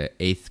like the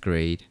 8th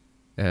grade.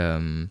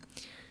 Um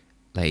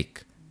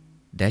like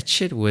that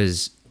shit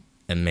was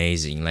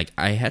amazing. Like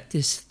I had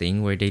this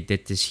thing where they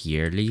did this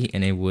yearly,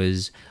 and it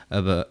was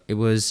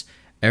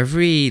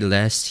every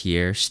last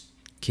year's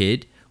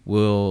kid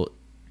will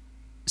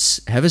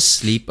have a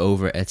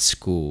sleepover at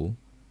school. Hmm.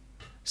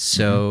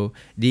 So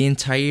the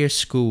entire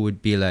school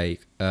would be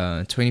like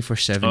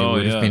 24/7. It Oh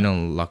would have yeah, been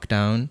on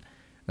lockdown,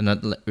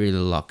 not really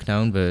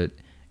lockdown, but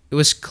it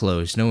was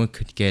closed. No one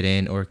could get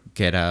in or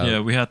get yeah,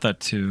 out. we had that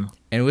too.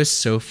 And it was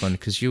so fun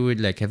because you would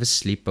like have a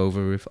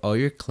sleepover with all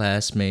your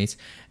classmates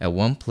at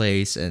one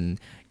place, and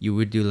you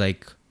would do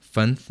like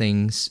fun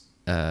things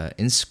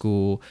in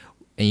school.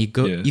 And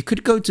Yeah, you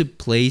could go to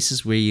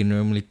places where you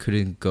normally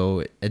couldn't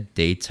go at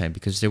daytime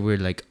because there were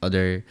like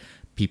other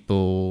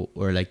people,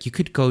 or like you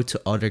could go to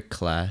other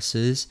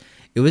classes.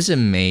 It was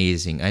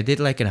amazing. I did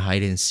like a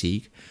hide and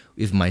seek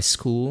with my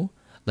school.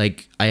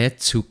 Like I had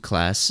two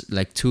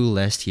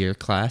last year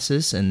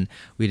classes, and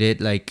we did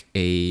like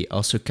a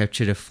also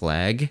capture the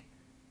flag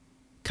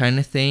kind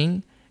of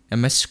thing.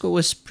 And my school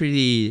was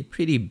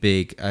pretty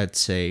big, I'd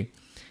say,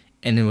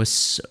 and it was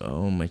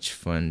so much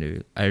fun,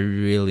 dude. I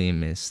really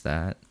miss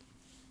that.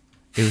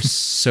 It was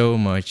so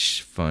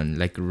much fun,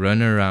 like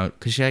run around,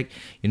 cause like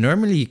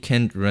you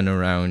can't run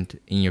around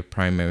in your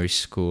primary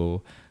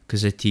school,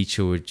 cause the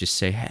teacher would just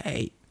say,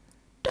 "Hey,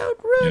 don't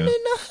run in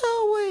yeah. the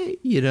hallway,"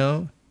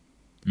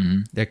 Hmm.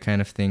 that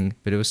kind of thing.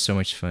 But it was so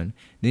much fun.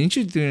 Didn't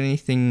you do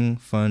anything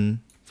fun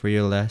for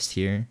your last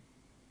year?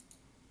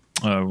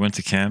 We went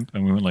to camp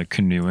and we went like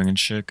canoeing and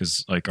shit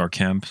because like our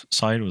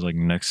campsite was like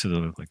next to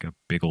the like a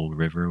big old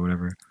river or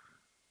whatever,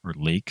 or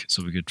lake,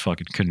 so we could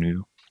fucking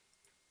canoe.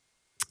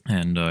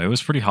 And it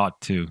was pretty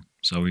hot too,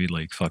 so we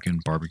like fucking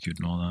barbecued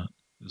and all that.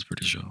 It was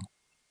pretty chill.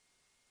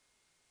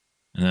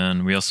 And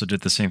then we also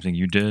did the same thing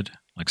you did,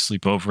 like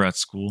sleep over at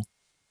school.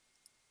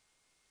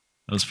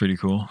 That was pretty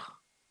cool.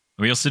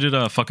 We also did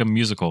a fucking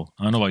musical.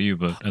 I don't know about you,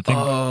 but I think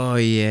Oh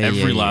yeah, yeah,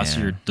 every last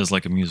yeah, year does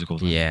like a musical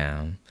thing.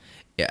 yeah.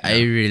 Yeah, I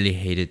Yeah. really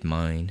hated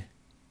mine.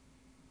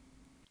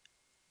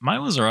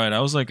 Mine was alright. I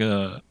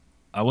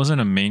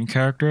wasn't a main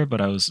character, but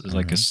I was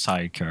like a Uh-huh.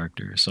 side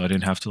character, so I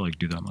didn't have to like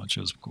do that much.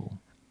 It was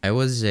cool. I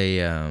was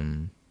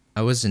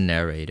a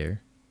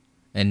narrator.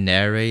 A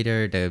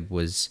narrator that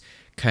was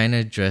kind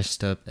of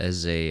dressed up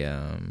as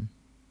a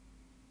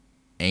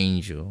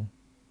angel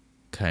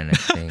kind of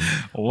thing.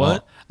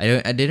 What?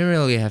 Well, I didn't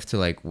really have to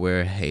like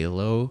wear a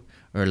halo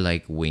or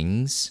like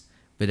wings,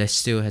 but I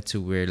still had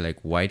to wear like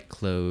white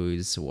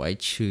clothes,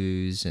 white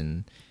shoes,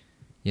 and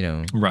you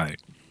know.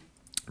 Right.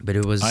 But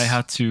it was I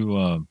had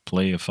to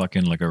play a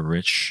fucking like a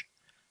rich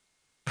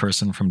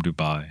person from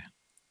Dubai,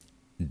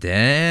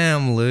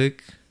 damn,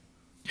 Luke.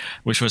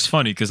 which was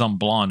funny because I'm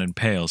blonde and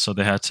pale, so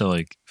they had to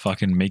like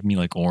fucking make me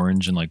like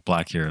orange and like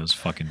black hair. It was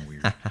fucking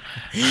weird.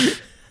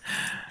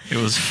 It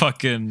was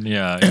fucking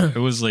yeah. It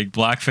was like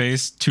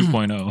blackface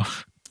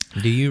 2.0.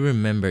 Do you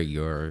remember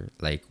your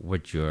like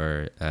what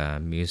your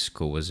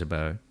musical was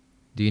about?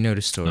 Do you know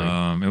the story?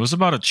 It was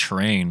about a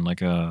train,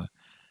 like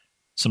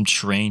some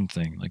train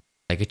thing. Like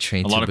a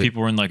train A to lot of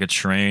people were in like a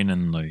train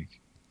and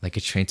like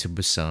a train to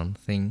Busan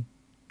thing.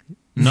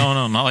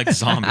 no, not like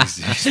zombies.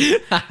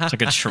 Dude. It's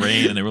like a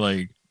train, and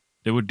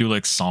they would do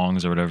like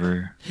songs or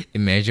whatever.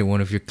 Imagine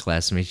one of your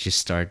classmates just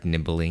start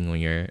nibbling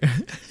when you're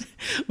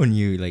when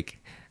you like.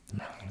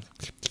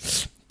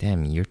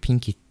 Damn, your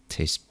pinky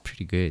tastes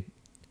pretty good.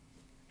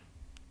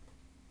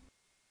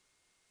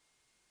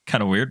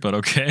 Kind of weird, but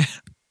okay.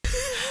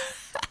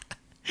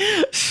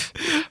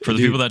 For the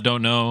people that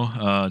don't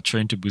know,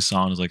 Train to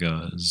Busan is like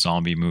a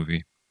zombie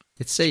movie.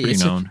 It's Pretty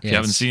known. If you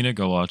haven't seen it,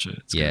 go watch it.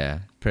 It's yeah,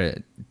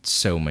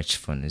 so much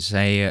fun. It's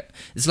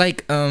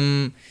like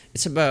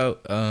it's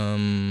about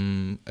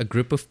a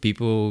group of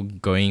people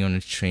going on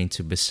a train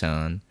to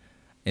Busan.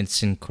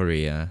 It's in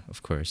Korea,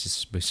 of course.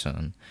 It's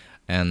Busan,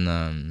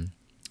 and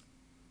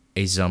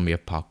a zombie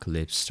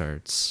apocalypse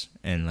starts,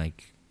 and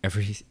like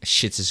every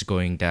shit is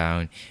going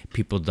down.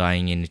 People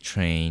dying in the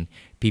train.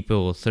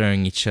 People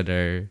throwing each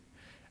other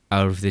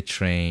out of the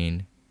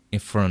train in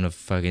front of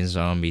fucking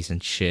zombies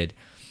and shit.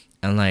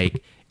 And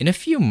like in a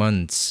few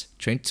months,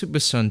 Train to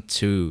Busan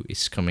 2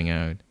 is coming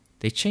out.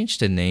 They changed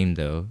the name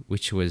though,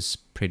 which was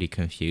pretty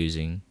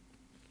confusing.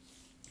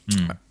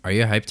 Are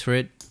you hyped for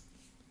it?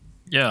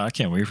 Yeah, I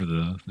can't wait for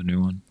the new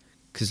one.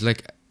 Cause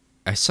like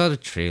I saw the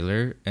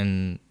trailer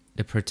and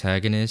the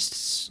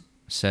protagonists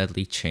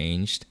sadly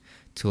changed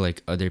to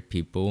like other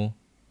people.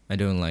 I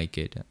don't like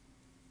it.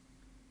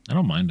 I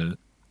don't mind it.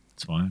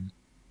 It's fine.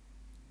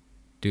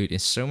 Dude, in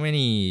so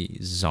many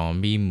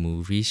zombie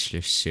movies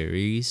or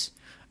series,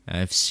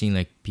 I've seen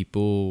like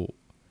people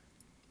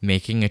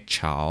making a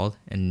child,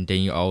 and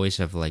then you always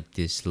have like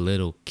this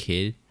little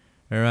kid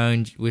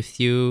around with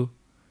you,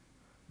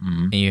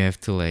 and you have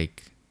to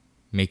like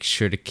make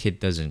sure the kid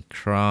doesn't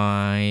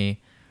cry,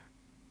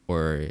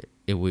 or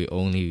it will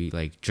only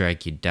like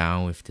drag you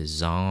down with the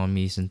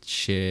zombies and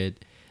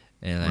shit,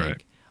 and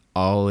like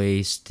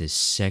always the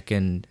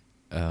second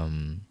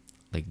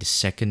like the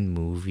second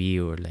movie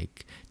or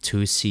like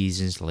 2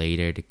 seasons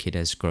later the kid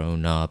has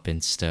grown up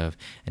and stuff,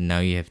 and now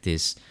you have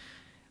this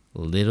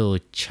little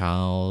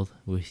child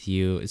with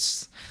you.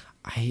 It's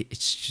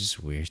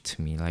just weird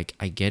to me. Like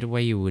I get why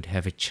you would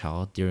have a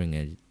child during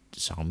a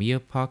zombie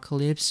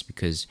apocalypse,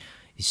 because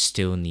you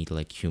still need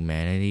like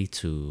humanity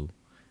to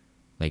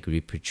like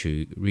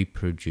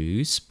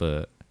reproduce,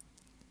 but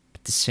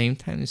at the same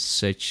time it's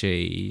such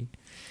a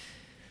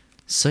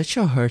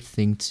hard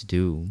thing to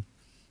do.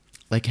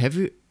 Like have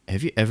you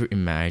ever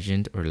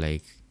imagined or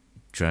like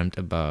dreamt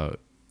about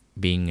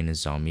being in a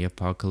zombie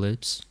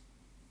apocalypse?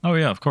 Oh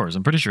yeah, of course.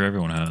 I'm pretty sure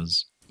everyone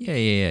has.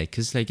 Yeah.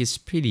 Cause like it's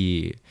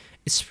pretty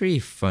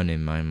fun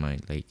in my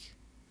mind, like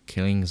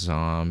killing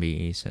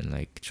zombies and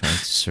like trying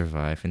to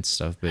survive and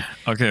stuff. But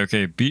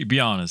Okay. Be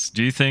honest.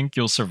 Do you think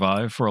you'll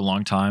survive for a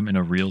long time in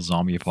a real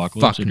zombie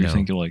apocalypse, or do you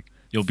think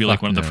you'll be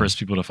like one of the first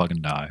people to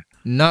fucking die?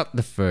 not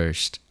the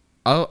first.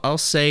 I'll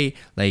say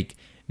like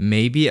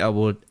maybe I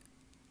would.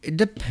 It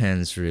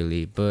depends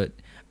really, but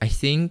I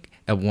think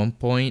at one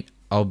point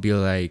I'll be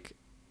like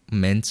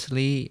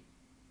mentally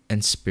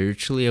and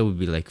spiritually I would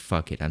be like,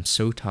 fuck it, I'm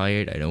so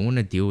tired, I don't want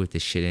to deal with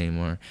this shit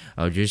anymore.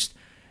 I'll just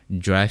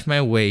drive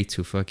my way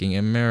to fucking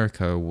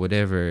America or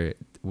whatever,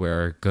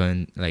 where a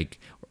gun like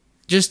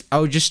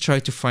I'll just try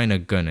to find a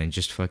gun and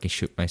just fucking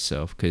shoot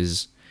myself,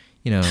 because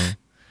you know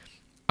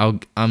I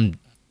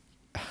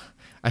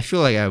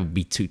feel like I would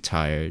be too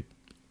tired.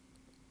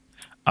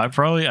 I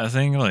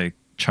think like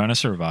trying to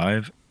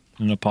survive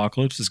in an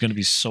apocalypse is going to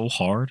be so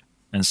hard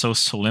and so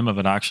slim of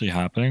it actually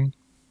happening.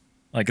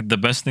 Like the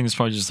best thing is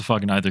probably just to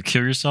fucking either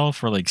kill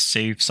yourself or like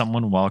save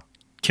someone while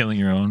killing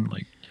your own,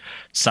 like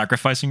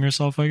sacrificing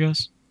yourself, I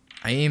guess.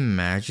 I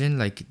imagine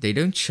like they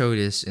don't show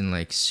this in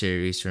like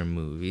series or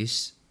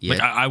movies yet.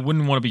 Like I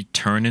wouldn't want to be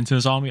turned into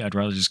a zombie. I'd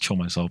rather just kill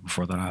myself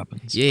before that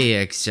happens. Yeah,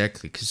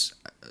 exactly. Because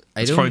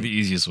it's probably the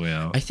easiest way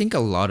out. I think a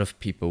lot of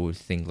people would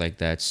think like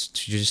that's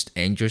to just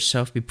end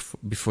yourself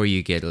before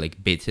you get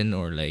like bitten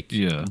or like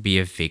be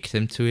a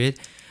victim to it.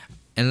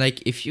 And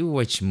like if you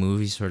watch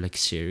movies or like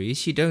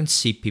series, you don't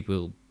see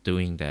people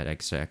doing that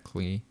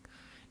exactly.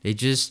 They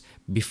just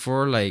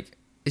before like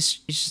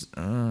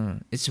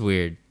it's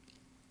weird.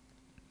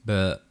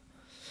 But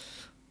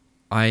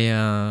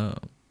I've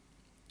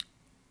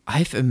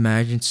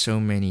imagined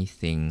so many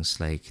things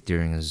like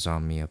during a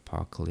zombie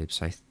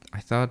apocalypse. I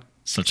thought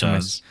Such to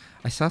as,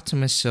 I thought to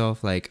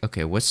myself like,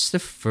 okay, what's the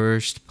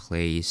first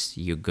place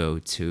you go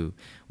to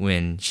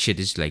when shit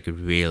is like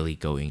really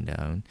going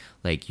down?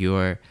 Like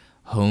your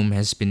home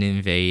has been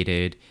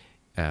invaded,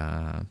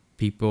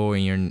 people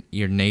and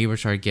your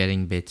neighbors are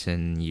getting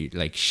bitten, you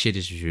like shit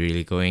is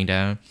really going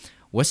down.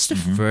 What's the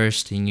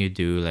first thing you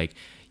do? Like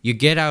you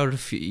get out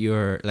of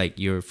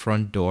your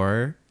front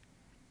door,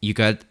 you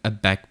got a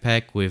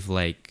backpack with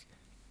like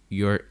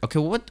your okay,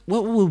 what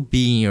will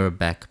be in your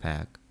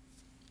backpack?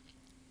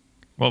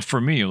 well,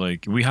 for me,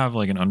 like we have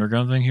like an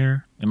underground thing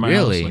here in my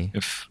Really? house. Like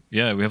if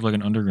yeah, we have like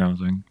an underground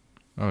thing.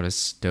 Oh,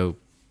 that's dope.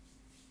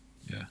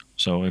 Yeah.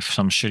 So if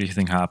some shitty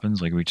thing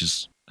happens, like we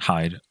just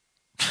hide.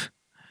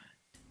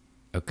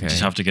 Okay. We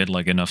just have to get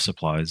like enough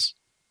supplies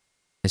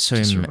So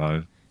to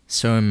survive.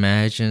 so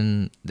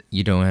imagine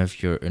you don't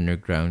have your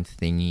underground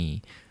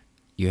thingy.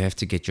 You have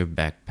to get your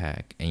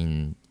backpack,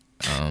 and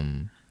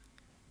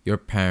your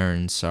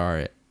parents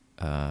are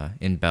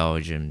in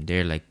Belgium.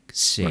 They're like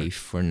safe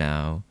for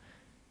now.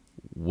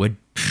 What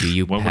do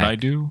you? What pack? would I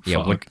do?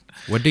 Yeah. Fuck.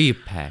 What do you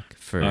pack I'd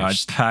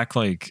first? pack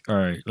like, all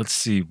right, let's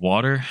see,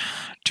 water,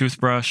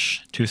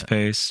 toothbrush,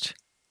 toothpaste.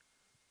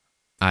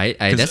 I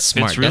 'Cause that's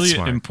smart. It's really That's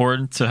smart.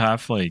 important to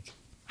have like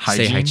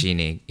hygiene. Stay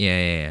hygienic.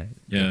 Yeah.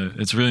 Yeah,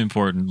 it's really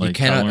important. Like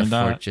You I cannot learned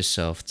afford that.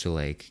 yourself to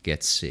like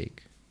get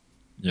sick.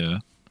 Yeah.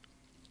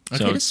 Okay,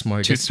 So that's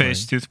smart. That's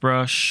toothpaste, smart.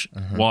 toothbrush,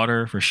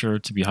 water for sure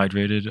to be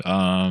hydrated.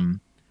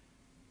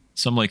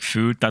 Some like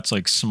food that's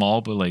like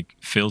small but like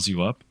fills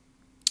you up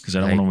because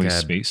I don't want Like, to waste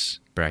space.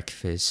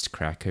 Breakfast,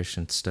 crackers,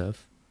 and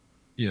stuff.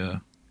 Yeah.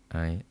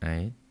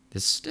 I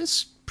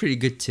this pretty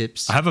good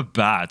tips. I have a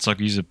bat, so I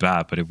could use a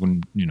bat, but it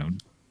wouldn't,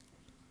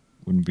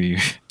 wouldn't be.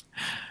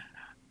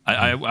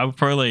 I would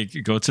probably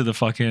like go to the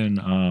fucking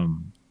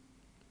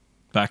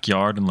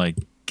backyard and like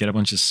get a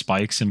bunch of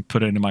spikes and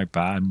put it into my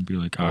bat and be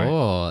like, all right,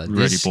 Oh,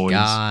 ready, this boys.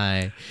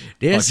 guy,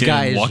 this Fucking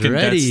guy is Walking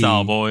Dead ready,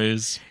 style,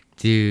 boys.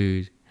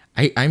 dude.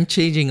 I'm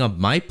changing up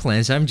my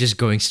plans. I'm just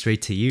going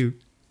straight to you.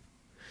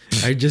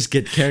 I just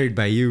get carried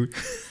by you.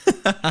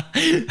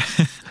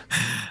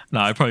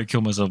 Nah, I'd probably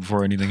kill myself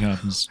before anything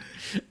happens.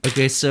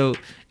 Okay, so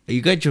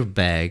you got your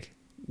bag.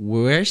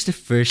 Where's the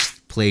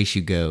first place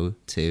you go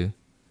to?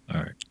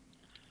 All right.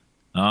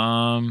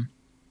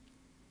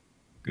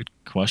 Good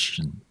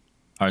question.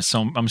 All right,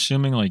 so I'm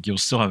assuming like you'll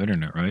still have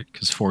internet, right?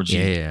 Because 4G.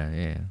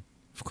 Yeah.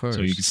 Of course.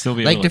 So you can still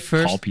be Like able the to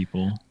first- call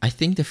people. I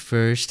think the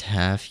first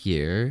half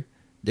year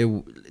there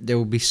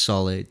will be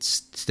solid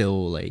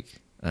still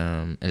like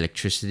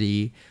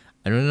electricity.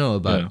 I don't know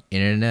about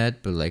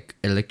internet, but like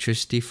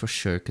electricity for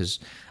sure. Cause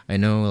I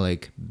know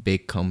like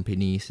big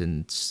companies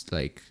and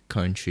like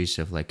countries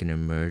have like an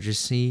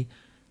emergency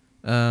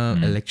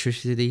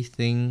electricity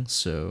thing.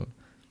 So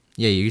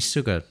yeah, you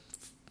still got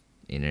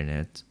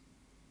internet.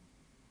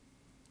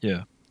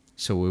 Yeah.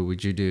 So what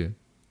would you do?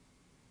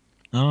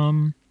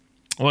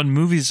 Well, in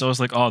movies, I was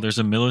like, oh, there's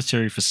a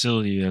military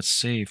facility that's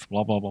safe,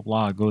 blah, blah, blah,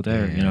 blah. Go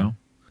there, you Yeah. know?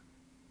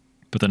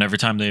 But then every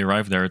time they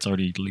arrive there, it's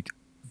already like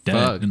dead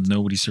Fucked. and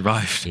nobody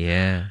survived.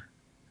 Yeah.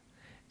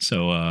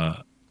 So,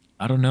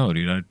 I don't know,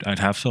 dude. I'd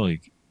have to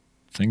like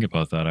think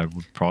about that. I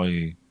would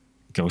probably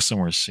go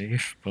somewhere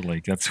safe, but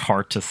like that's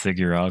hard to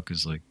figure out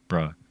because, like,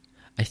 bruh,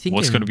 I think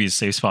what's in- going to be a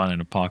safe spot in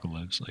an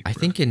apocalypse? Like, I bruh.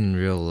 think in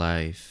real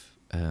life,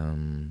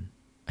 the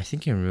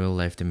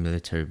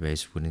military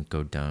base wouldn't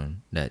go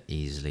down that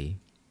easily.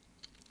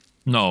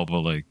 No, but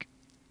like,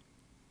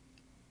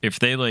 if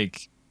they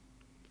like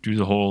do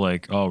the whole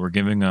like, oh, we're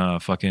giving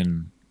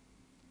fucking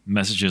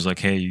messages like,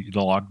 hey, the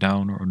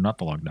lockdown or not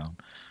the lockdown,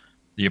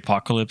 the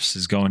apocalypse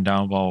is going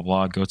down, blah blah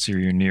blah. Go to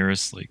your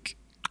nearest like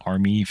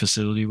army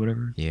facility,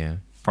 whatever. Yeah,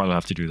 Probably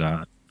have to do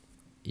that.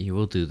 you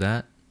will do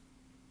that.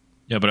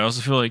 Yeah, but I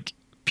also feel like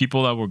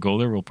people that will go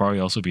there will probably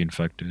also be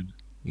infected.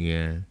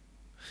 Yeah.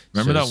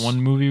 Remember So that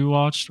one movie we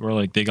watched where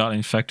like they got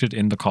infected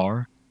in the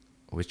car?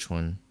 Which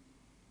one?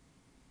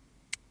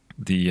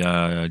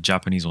 The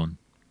Japanese one,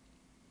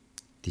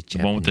 The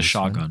one with the Japanese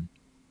shotgun, one?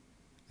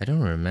 I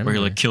don't remember. where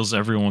he like kills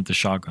everyone with the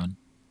shotgun.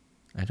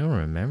 I don't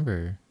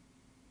remember.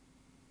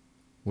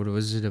 What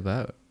was it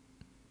about?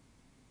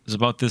 It's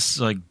about this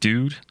like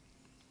dude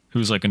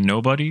who's like a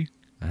nobody,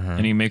 Uh-huh.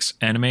 and he makes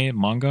anime,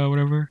 manga,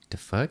 whatever, The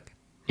fuck?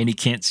 and he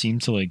can't seem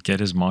to like get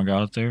his manga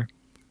out there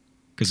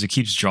because he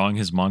keeps drawing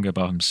his manga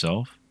about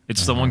himself.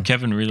 It's the one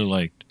Kevin really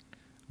liked.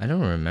 I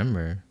don't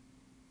remember.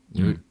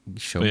 You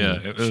show But me. yeah,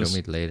 it was- show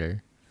me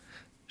later.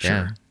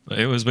 Sure.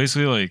 It was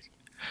basically like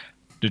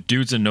the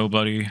dude's a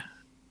nobody,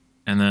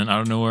 and then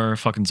out of nowhere,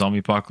 fucking zombie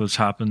apocalypse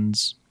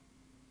happens,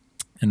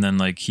 and then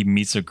like he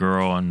meets a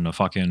girl and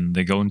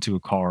they go into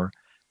a car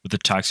with a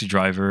taxi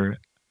driver,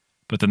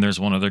 but then there's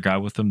one other guy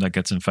with them that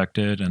gets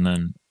infected, and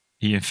then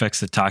he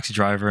infects the taxi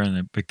driver,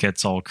 and it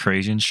gets all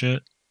crazy and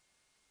shit,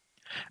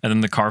 and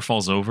then the car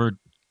falls over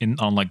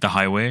on like the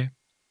highway,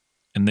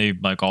 and they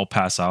like all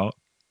pass out,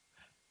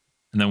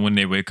 and then when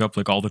they wake up,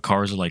 like all the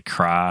cars are like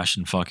crashed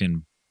and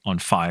fucking on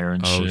fire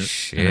and Oh,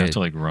 shit. And they have shit. to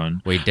like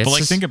run. Wait, that's But like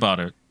just- think about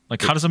it.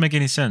 Like how does that make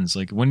any sense?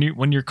 Like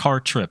when your car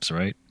trips,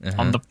 right? Uh-huh.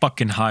 On the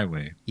fucking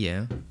highway.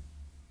 Yeah.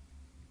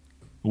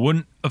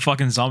 Wouldn't a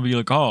fucking zombie be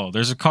like, oh,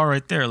 there's a car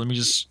right there. Let me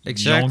just yonk all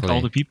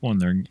Exactly. the people in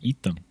there and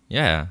eat them.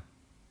 Yeah,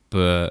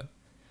 but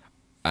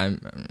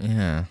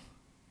yeah.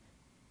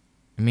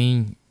 I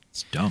mean,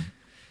 It's dumb.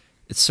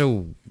 it's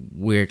so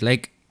weird.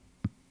 Like,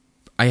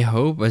 I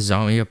hope a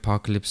zombie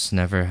apocalypse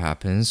never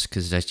happens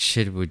because that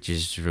shit would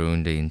just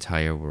ruin the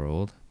entire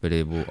world. But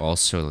it will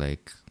also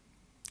like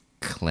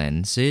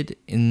cleanse it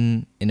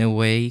in a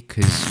way.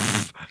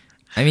 Because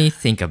I mean,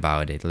 think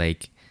about it.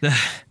 Like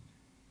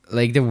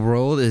the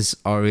world is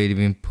already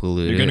been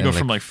polluted. You're gonna go and,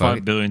 from like fuck-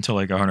 5 billion to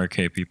like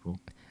 100K people.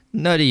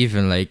 Not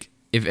even like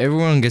if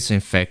everyone gets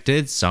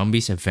infected,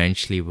 zombies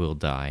eventually will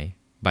die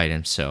by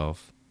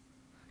themselves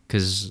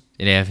because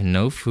they have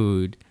no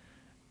food,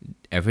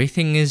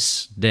 everything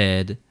is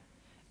dead,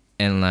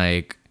 and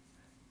like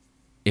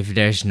if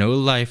there's no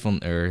life on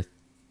Earth,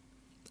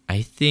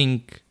 I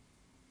think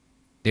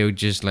they would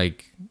just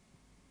like.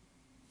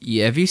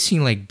 Yeah, have you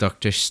seen like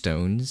Doctor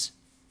Stones?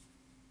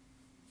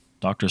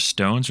 Dr.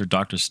 Stones or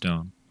Dr.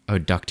 Stone? Oh,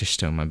 Doctor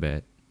Stone, my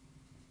bad.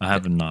 I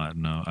haven't not.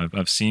 No,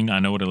 I've seen. I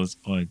know what it was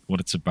like, what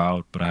it's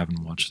about, but I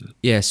haven't watched it.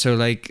 Yeah, so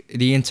like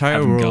the I entire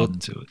haven't world. gotten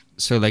to it.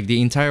 So like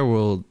the entire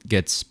world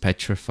gets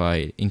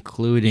petrified,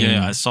 including.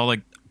 Yeah, I saw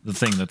like the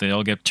thing that they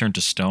all get turned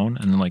to stone,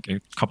 and then like a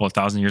couple of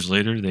thousand years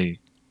later, they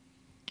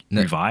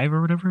No. revive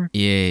or whatever.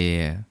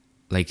 Yeah.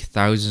 Like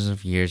thousands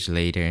of years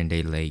later, and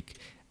they like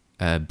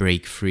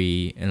break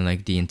free, and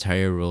like the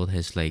entire world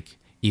has like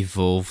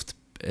evolved,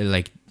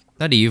 like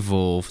not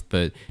evolved,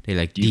 but they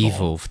like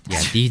Devolved.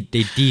 devolved. Yeah,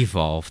 they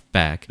devolved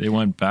back They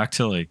went back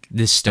to like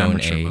the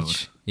Stone amateur Age.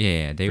 mode.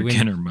 Yeah, they went.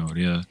 beginner mode.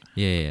 Yeah,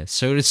 Yeah.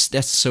 So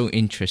that's so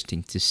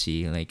interesting to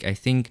see. Like I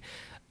think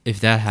if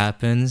that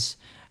happens,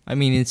 I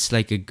mean it's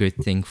like a good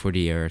thing for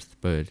the Earth,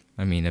 but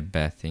I mean a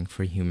bad thing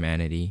for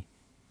humanity.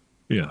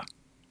 yeah,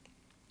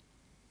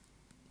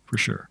 for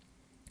sure.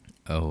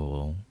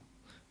 Oh.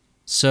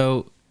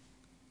 So,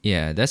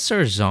 yeah, that's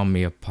our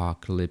zombie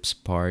apocalypse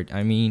part.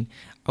 I mean,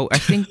 I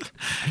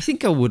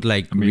think I would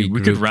like I mean, we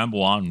could regroup.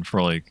 ramble on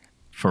for like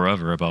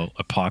forever about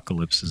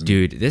apocalypses and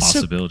Dude, this so,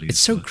 possibilities. it's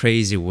so but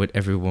crazy what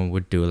everyone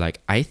would do.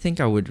 Like, I think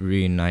I would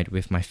reunite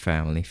with my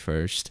family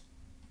first.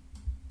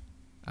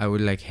 I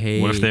would like,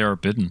 hey, what if they are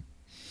bitten?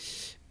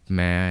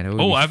 man? that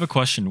would Oh, be I have a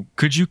question.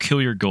 Could you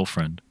kill your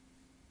girlfriend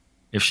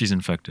if she's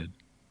infected?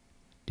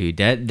 dude,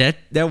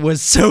 that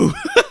was so.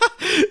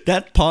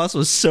 That pause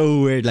was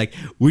so weird. Like,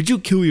 would you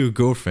kill your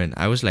girlfriend?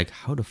 I was like,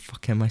 how the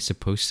fuck am I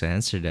supposed to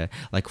answer that?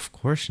 Like, of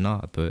course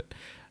not. But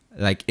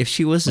like, if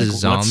she was a Like,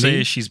 zombie, let's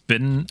say she's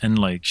bitten and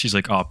like she's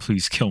like, "Oh,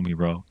 please kill me,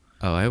 bro.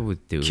 oh, I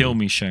would do Kill it.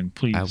 me, Sheng,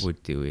 please." I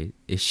would do it.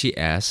 If she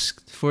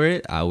asked for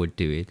it, I would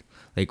do it.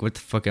 Like, what the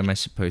fuck am I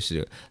supposed to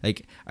do?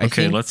 Like, I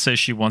Okay, think let's say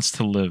she wants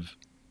to live,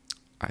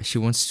 she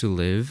wants to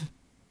live.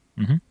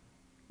 Mhm.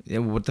 Yeah,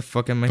 what the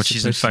fuck am I but supposed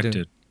she's to infected.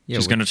 do? Yeah,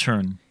 She's what, gonna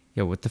turn.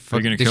 yeah, what the Are fuck?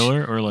 you gonna does kill she-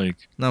 her or like?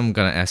 No, I'm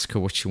gonna ask her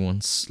what she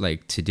wants,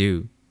 like, to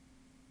do.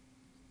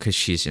 Cause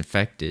she's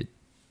infected.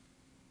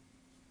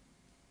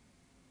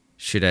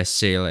 Should I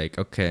say like,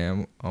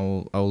 okay,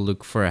 I'll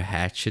look for a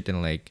hatchet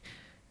and like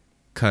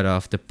cut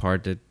off the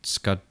part that's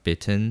got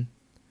bitten,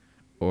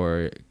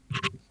 or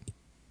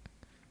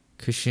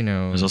cause you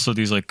know. There's also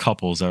these like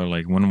couples that are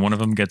like, when one of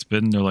them gets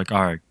bitten, they're like,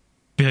 "All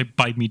right,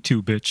 bite me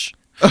too, bitch."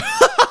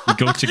 We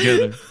go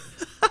together.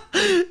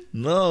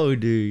 No,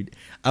 dude.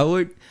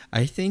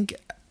 I think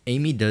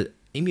Amy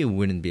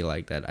wouldn't be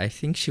like that. I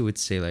think she would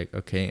say like,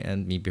 okay,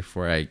 end me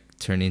before I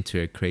turn into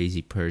a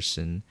crazy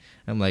person.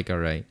 I'm like, all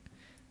right.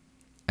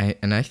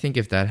 I think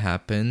if that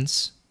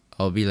happens,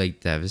 I'll be like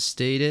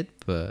devastated,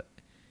 but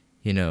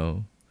you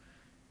know,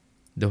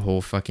 the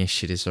whole fucking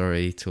shit is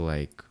already to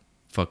like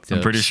fucked up.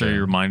 I'm pretty sure so-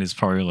 your mind is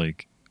probably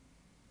like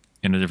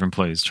in a different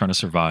place, trying to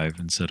survive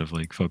instead of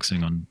like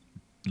focusing on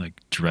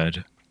like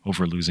dread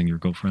over losing your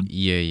girlfriend.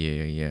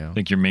 Yeah. I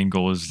think your main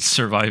goal is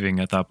surviving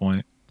at that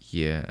point.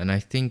 Yeah, and I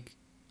think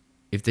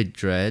if the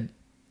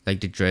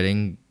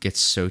dreading gets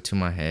so to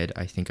my head,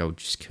 I think I would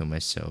just kill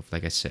myself.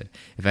 Like I said,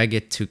 if I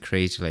get too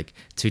crazy, like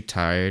too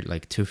tired,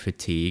 like too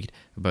fatigued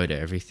about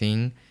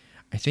everything,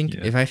 I think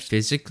Yeah. if I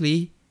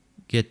physically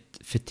get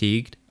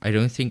fatigued, I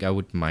don't think I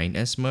would mind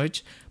as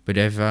much. But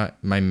if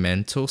my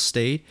mental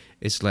state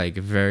is like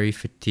very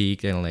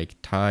fatigued and like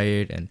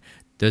tired and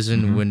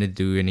doesn't Mhm. want to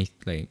do anything,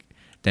 like,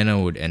 then I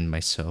would end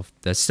myself.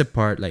 That's the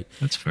part, like,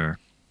 That's fair.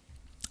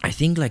 I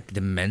think like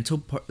the mental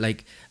part,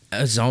 like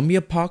a zombie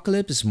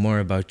apocalypse is more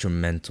about your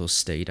mental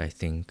state. I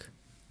think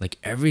like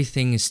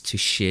everything is to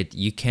shit.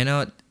 You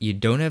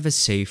don't have a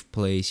safe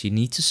place. You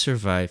need to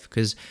survive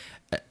because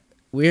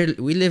we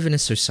live in a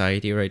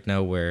society right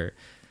now where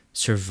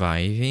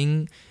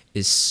surviving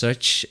is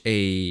such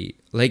a,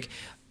 like,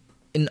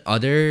 in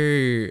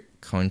other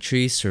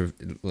countries,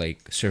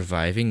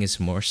 surviving is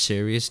more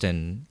serious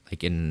than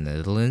like in the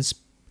Netherlands,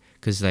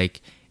 because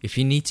like if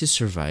you need to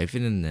survive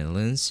in the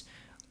Netherlands,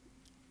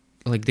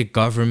 like the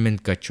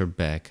government got your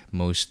back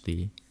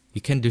mostly.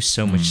 You can do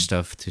so much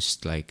stuff to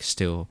like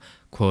still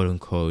quote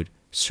unquote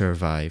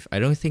survive. I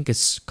don't think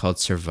it's called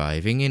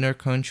surviving in our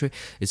country.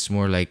 It's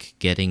more like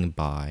getting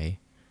by.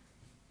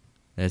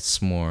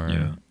 That's more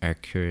Yeah.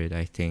 accurate,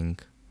 I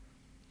think.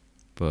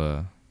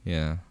 But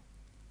yeah,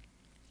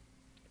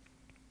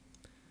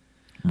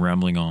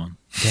 Rambling on.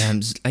 damn,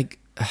 like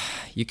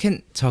you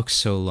can talk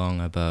so long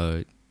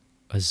about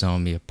a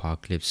zombie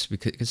apocalypse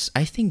because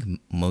I think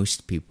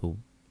most people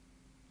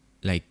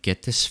like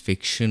get this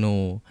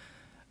fictional.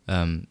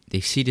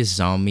 They see this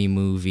zombie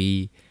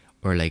movie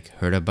or like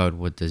heard about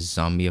what the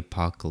zombie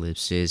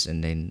apocalypse is,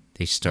 and then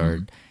they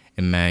start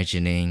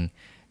imagining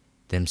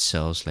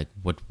themselves like,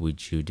 what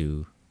would you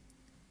do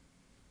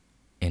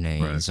in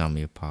a Right.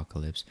 zombie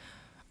apocalypse?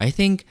 I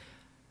think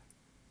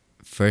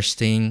first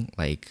thing,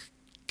 like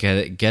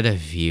get a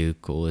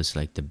vehicle is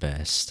like the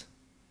best.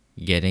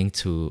 Getting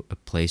to a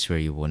place where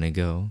you want to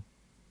go,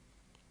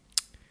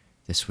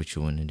 that's what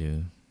you want to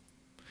do.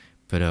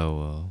 But oh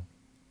well,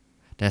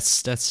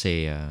 that's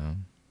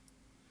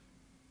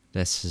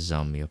a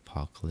zombie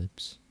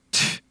apocalypse.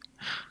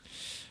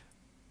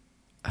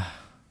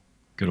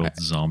 Good old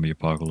zombie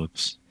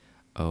apocalypse.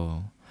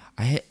 Oh,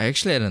 I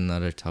actually had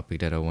another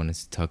topic that I wanted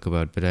to talk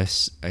about, but I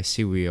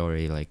see we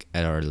already like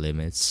at our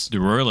limits.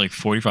 Dude, we're like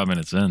 45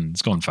 minutes in.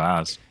 It's going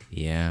fast.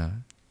 Yeah.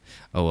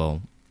 Oh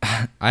well,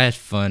 I had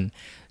fun,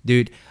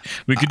 dude.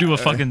 We could do a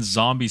fucking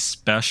zombie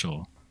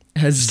special.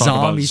 A Just talk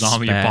about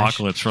zombie spash.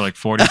 apocalypse for like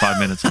 45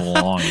 minutes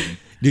long.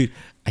 Dude.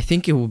 I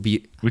think it will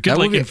be. We could that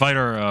like would be- invite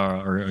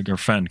our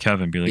friend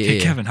Kevin. Be like, hey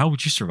Yeah. Kevin, how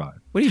would you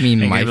survive? What do you mean,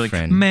 And my he'd be like,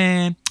 friend?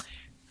 man,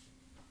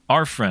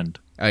 our friend.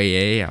 Oh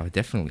yeah,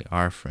 definitely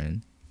our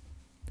friend.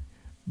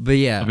 But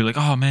yeah, I'll be like,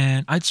 oh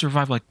man, I'd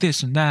survive like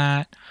this and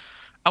that.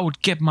 I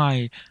would get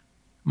my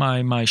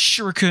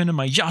shuriken and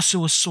my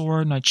Yasuo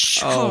sword and I'd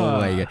oh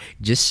my god!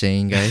 Just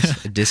saying,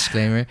 guys. A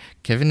disclaimer: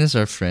 Kevin is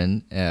our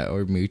friend,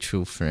 our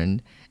mutual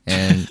friend,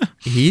 and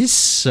he's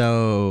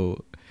such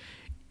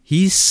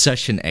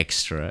an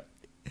extra.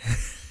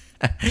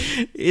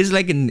 he's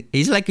like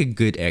a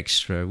good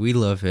extra. We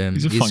love him.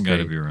 He's a fun guy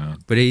to great. be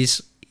around. But he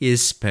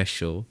is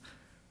special.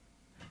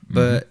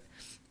 But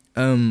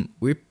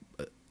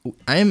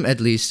I'm at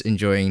least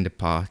enjoying the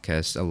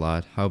podcast a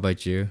lot. How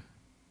about you?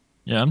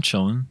 Yeah, I'm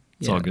chilling.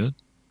 It's all Yeah. good.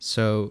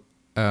 So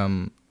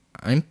I'm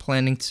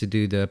planning to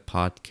do the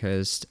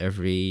podcast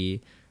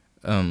every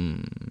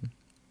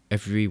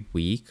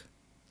week,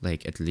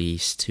 like at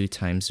least 2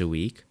 times a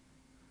week.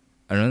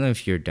 I don't know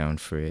if you're down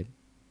for it.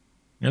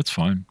 Yeah, it's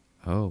fine.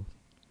 Oh,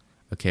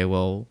 okay.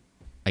 Well,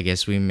 I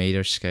guess we made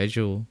our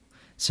schedule.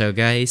 So,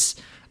 guys,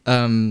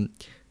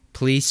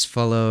 please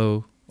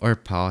follow our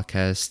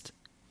podcast.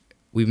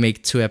 We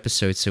make 2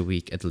 episodes a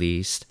week at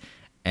least,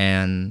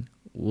 and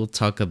we'll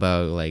talk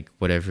about like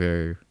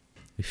whatever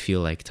we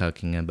feel like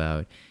talking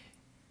about.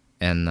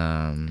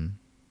 And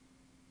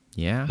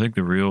yeah. I think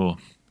the real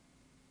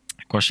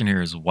question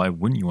here is why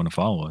wouldn't you want to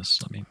follow us?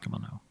 I mean, come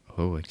on now.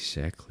 Oh,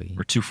 exactly.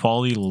 We're 2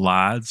 folly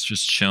lads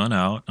just chilling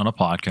out on a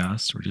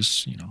podcast. We're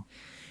just,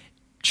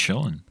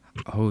 chilling.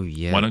 Oh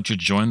yeah. Why don't you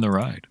join the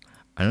ride?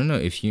 I don't know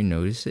if you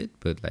noticed it,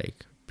 but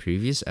like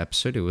previous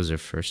episode, it was our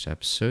first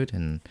episode,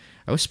 and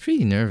I was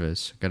pretty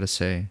nervous. I gotta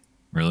say.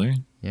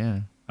 Really?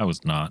 Yeah, I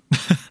was not.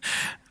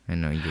 I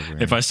know you were.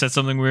 If I said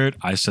something weird,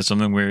 I said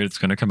something weird. It's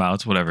going to come out.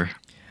 It's whatever.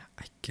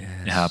 I guess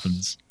It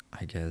happens.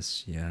 I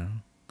guess, yeah.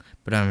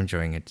 But I'm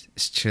enjoying it.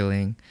 It's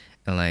chilling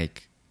and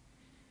like,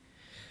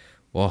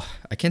 well,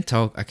 I can't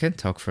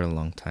talk for a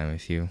long time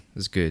with you.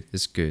 It's good.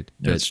 It's good.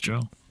 Yeah, it's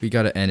true. We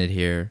gotta end it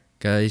here,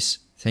 guys.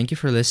 Thank you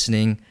for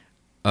listening.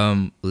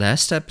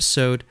 Last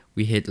episode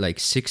we hit like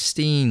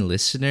 16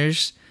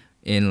 listeners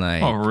in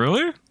like. Oh,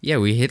 really? Yeah,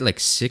 we hit like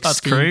 16. That's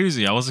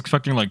crazy. I was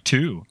expecting like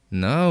 2.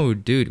 No,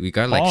 dude, we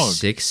got like Hog.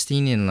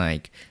 16 in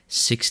like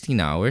 16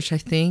 hours, I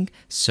think.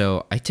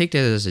 So I take that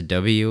as a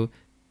W.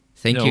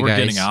 Thank you we're guys.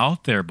 getting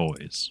out there,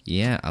 boys.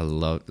 Yeah, I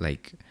loved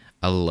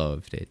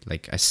it.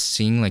 Like I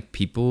seen like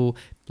people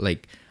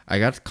like I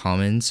got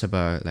comments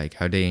about like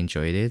how they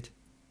enjoyed it.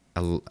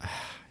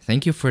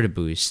 Thank you for the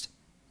boost.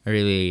 I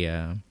really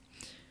You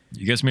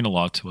guys mean a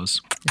lot to us.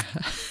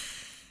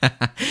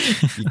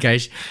 you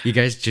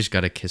guys just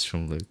got a kiss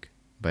from Luke,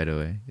 by the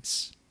way.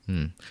 It's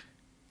okay.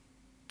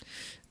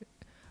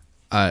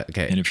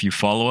 And if you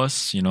follow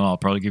us, I'll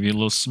probably give you a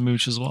little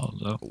smooch as well.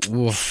 So.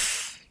 Whoa.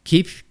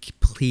 Please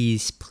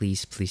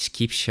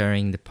keep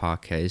sharing the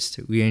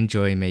podcast. We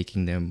enjoy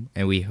making them,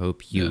 and we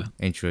hope you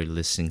enjoy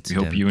listening to We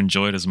them. hope you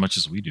enjoy it as much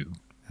as we do.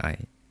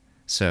 Alright.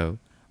 So,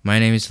 my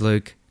name is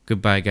Luke.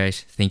 Goodbye,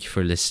 guys. Thank you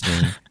for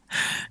listening.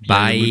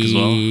 Yeah, Luke as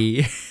well.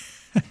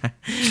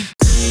 Bye.